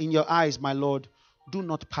your eyes, my Lord, do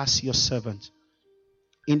not pass your servant.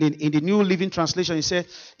 In the New Living Translation, he said,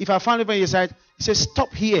 if I found favor in your sight, he says,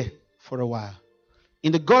 stop here for a while.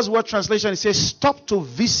 In the God's Word Translation, it says, stop to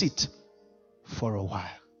visit for a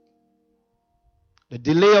while. The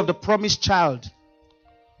delay of the promised child,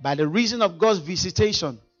 by the reason of God's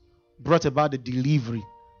visitation, brought about the delivery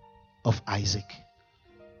of Isaac.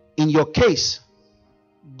 In your case,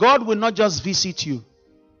 God will not just visit you,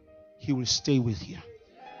 He will stay with you.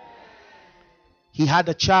 He had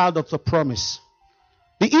a child of the promise.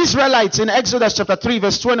 The Israelites in Exodus chapter 3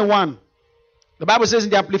 verse 21, the Bible says in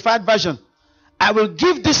the Amplified Version, I will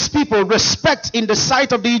give these people respect in the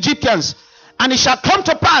sight of the Egyptians, and it shall come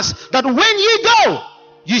to pass that when ye go,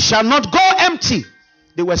 ye shall not go empty.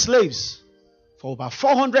 They were slaves for about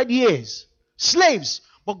 400 years. Slaves.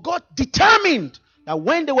 But God determined that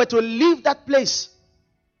when they were to leave that place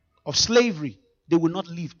of slavery, they would not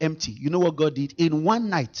leave empty. You know what God did? In one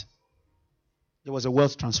night, there was a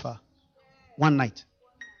wealth transfer. One night.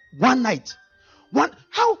 One night.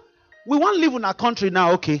 How? We want to live in our country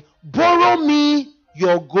now, okay. Borrow me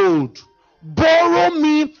your gold. Borrow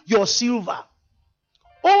me your silver.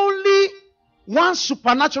 Only one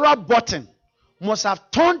supernatural button must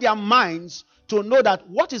have turned their minds to know that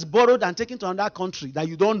what is borrowed and taken to another country that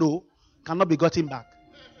you don't know cannot be gotten back.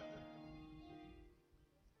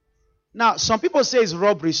 Now, some people say it's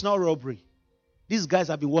robbery. It's not robbery. These guys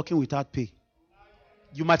have been working without pay.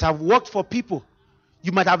 You might have worked for people.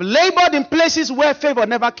 You might have labored in places where favor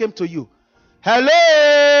never came to you.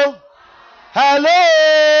 Hello?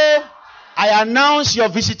 Hello? I announce your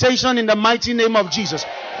visitation in the mighty name of Jesus.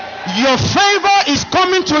 Your favor is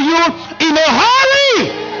coming to you in a hurry.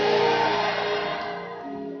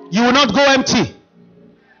 You will not go empty.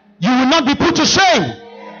 You will not be put to shame.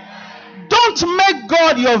 Don't make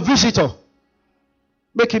God your visitor.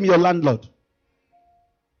 Make him your landlord.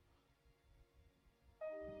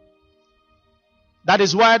 That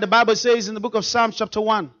is why the Bible says in the book of Psalms chapter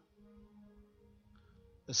 1,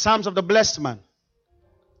 the Psalms of the blessed man,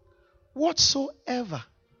 whatsoever,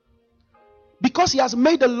 because he has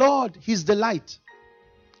made the Lord his delight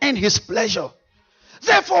and his pleasure,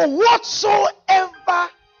 therefore whatsoever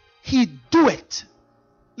he doeth.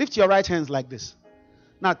 Lift your right hands like this.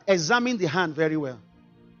 Now examine the hand very well.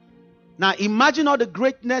 Now imagine all the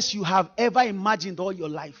greatness you have ever imagined all your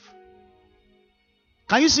life.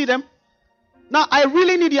 Can you see them? Now I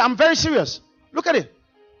really need you. I'm very serious. Look at it.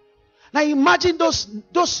 Now imagine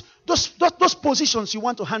those positions you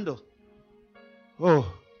want to handle.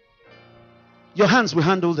 Oh, your hands will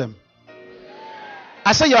handle them.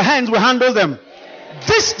 I say your hands will handle them.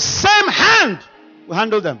 This same hand will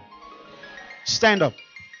handle them. Stand up.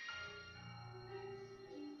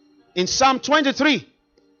 In Psalm 23,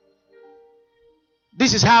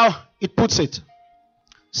 this is how it puts it.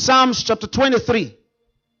 Psalms chapter 23.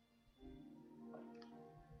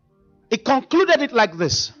 It concluded it like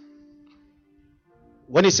this.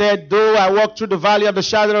 When he said, though I walk through the valley of the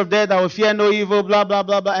shadow of death, I will fear no evil, blah, blah,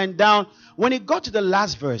 blah, blah, and down. When he got to the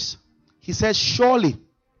last verse, he says, surely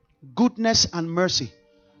goodness and mercy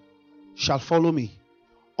shall follow me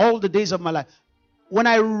all the days of my life. When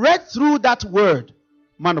I read through that word,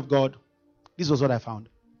 man of God, this was what I found.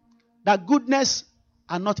 That goodness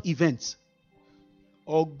are not events.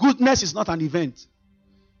 Or goodness is not an event.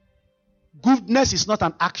 Goodness is not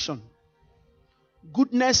an action.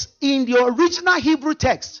 Goodness in the original Hebrew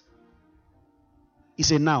text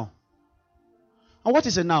is a noun. And what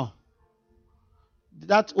is a noun?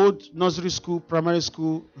 That old nursery school, primary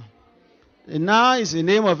school. A noun is the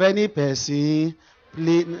name of any person.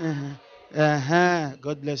 God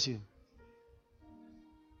bless you.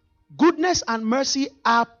 Goodness and mercy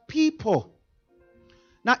are people.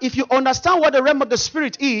 Now, if you understand what the realm of the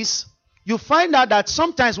spirit is, you find out that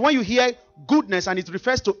sometimes when you hear goodness and it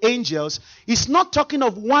refers to angels, it's not talking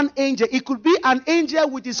of one angel. It could be an angel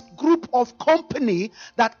with his group of company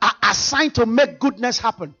that are assigned to make goodness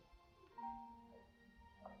happen.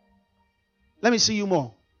 Let me see you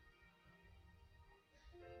more.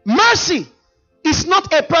 Mercy is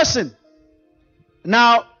not a person.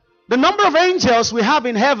 Now, the number of angels we have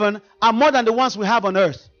in heaven are more than the ones we have on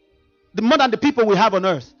earth. More than the people we have on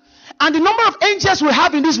earth. And the number of angels we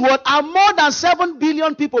have in this world are more than 7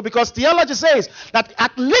 billion people, because theology says that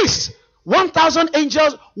at least 1,000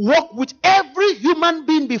 angels walk with every human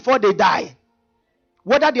being before they die,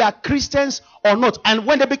 whether they are Christians or not. And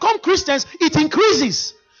when they become Christians, it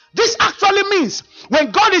increases. This actually means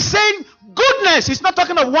when God is saying goodness, He's not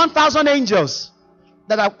talking of 1,000 angels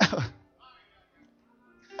that are.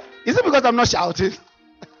 Is it because I'm not shouting?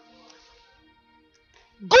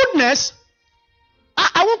 Goodness,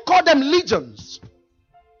 I won't call them legions.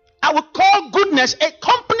 I will call goodness a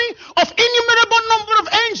company of innumerable number of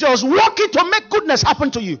angels working to make goodness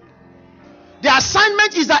happen to you. The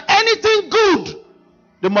assignment is that anything good,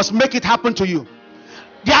 they must make it happen to you.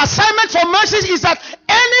 The assignment for mercy is that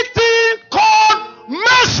anything called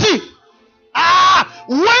mercy,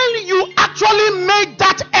 when you actually made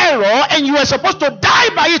that error and you were supposed to die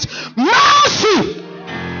by it, mercy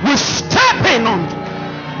will step in on you.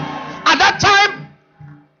 At that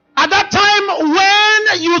time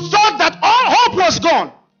when you thought that all hope was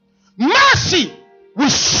gone, mercy will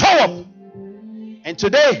show up. And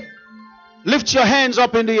today, lift your hands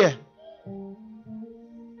up in the air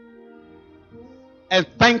and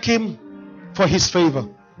thank Him for His favor.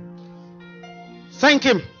 Thank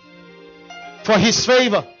Him for His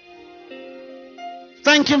favor.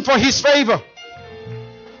 Thank Him for His favor.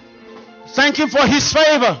 Thank Him for His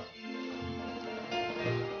favor.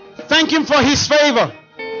 Thank Him for His favor.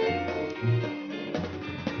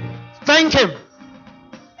 Thank Him.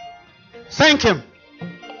 Thank Him.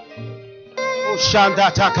 Oh,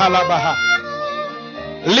 Shandata Kalabaha.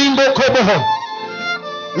 Lindo Koboho.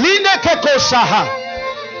 Linda Keko Saha.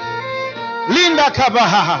 Linda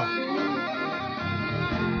Kabaha.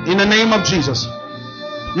 In the name of Jesus.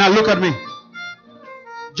 Now look at me.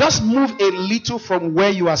 Just move a little from where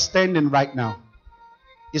you are standing right now.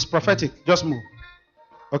 It's prophetic. Just move.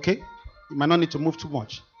 Okay? You might not need to move too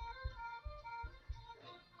much.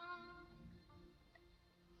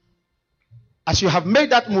 As you have made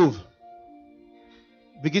that move,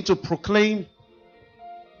 begin to proclaim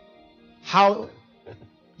how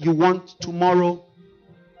you want tomorrow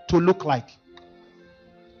to look like.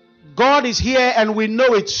 God is here and we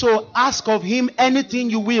know it, so ask of Him anything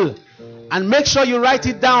you will. And make sure you write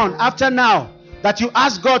it down after now that you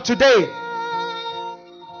ask God today.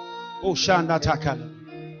 Oh, Shanda Takala.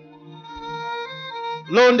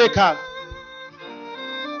 Londeka.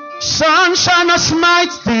 Sun shall not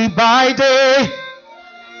smite thee by day,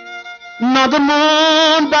 nor the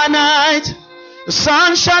moon by night. The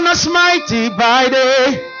sun shall not smite thee by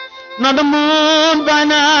day, nor the moon by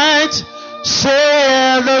night,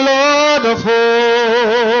 saith the Lord of hosts.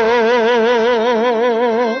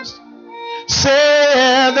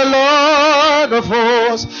 Saith the Lord of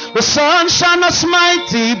hosts. The sun shall not smite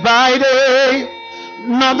thee by day,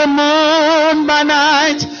 nor the moon by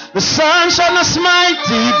night. The sun shall not smite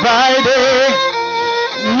thee by day,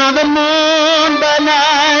 nor the moon by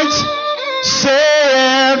night,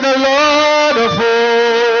 saith the Lord of hosts.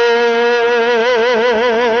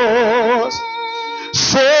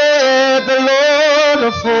 Saith the Lord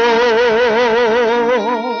of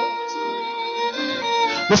hosts.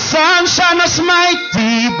 The sun shall not smite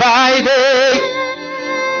thee by day,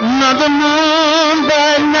 nor the moon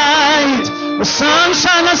by night. The sun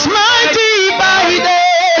shall not smite thee by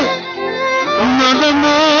day, nor the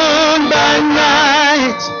moon by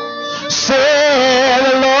night, saith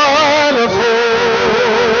the Lord of hosts.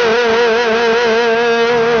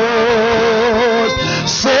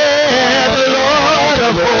 Saith the Lord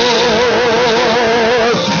of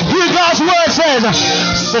hosts. Here God's word says,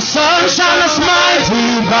 the sun shall not smite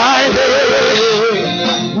thee by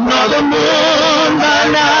day, nor the moon by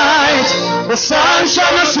night. The sun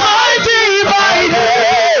shall not smite thee by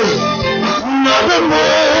day, nor the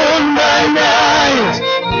moon by night,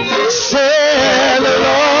 saith the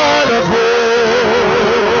Lord of hosts.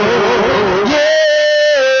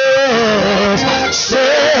 Yes,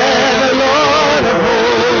 saith the Lord of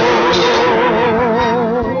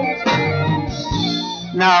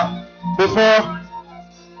hosts. Now, before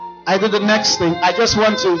I do the next thing, I just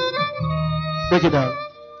want to break it down.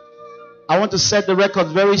 I want to set the record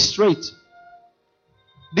very straight.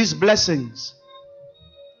 These blessings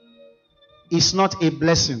is not a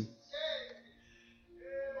blessing.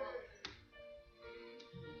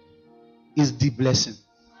 It's the blessing.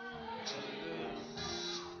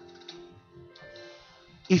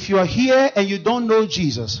 If you are here and you don't know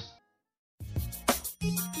Jesus,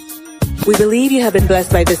 we believe you have been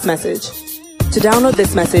blessed by this message. To download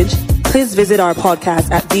this message, please visit our podcast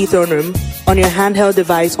at The Throne Room on your handheld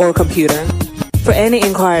device or computer. For any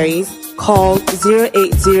inquiries, call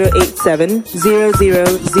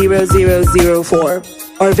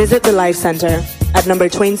 08087000004 or visit the Life Center at number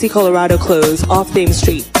 20 Colorado Close off Thames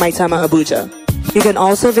Street, Maitama, Abuja. You can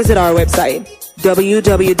also visit our website,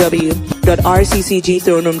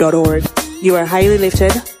 www.rccgthroneroom.org. You are highly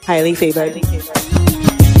lifted, highly favored.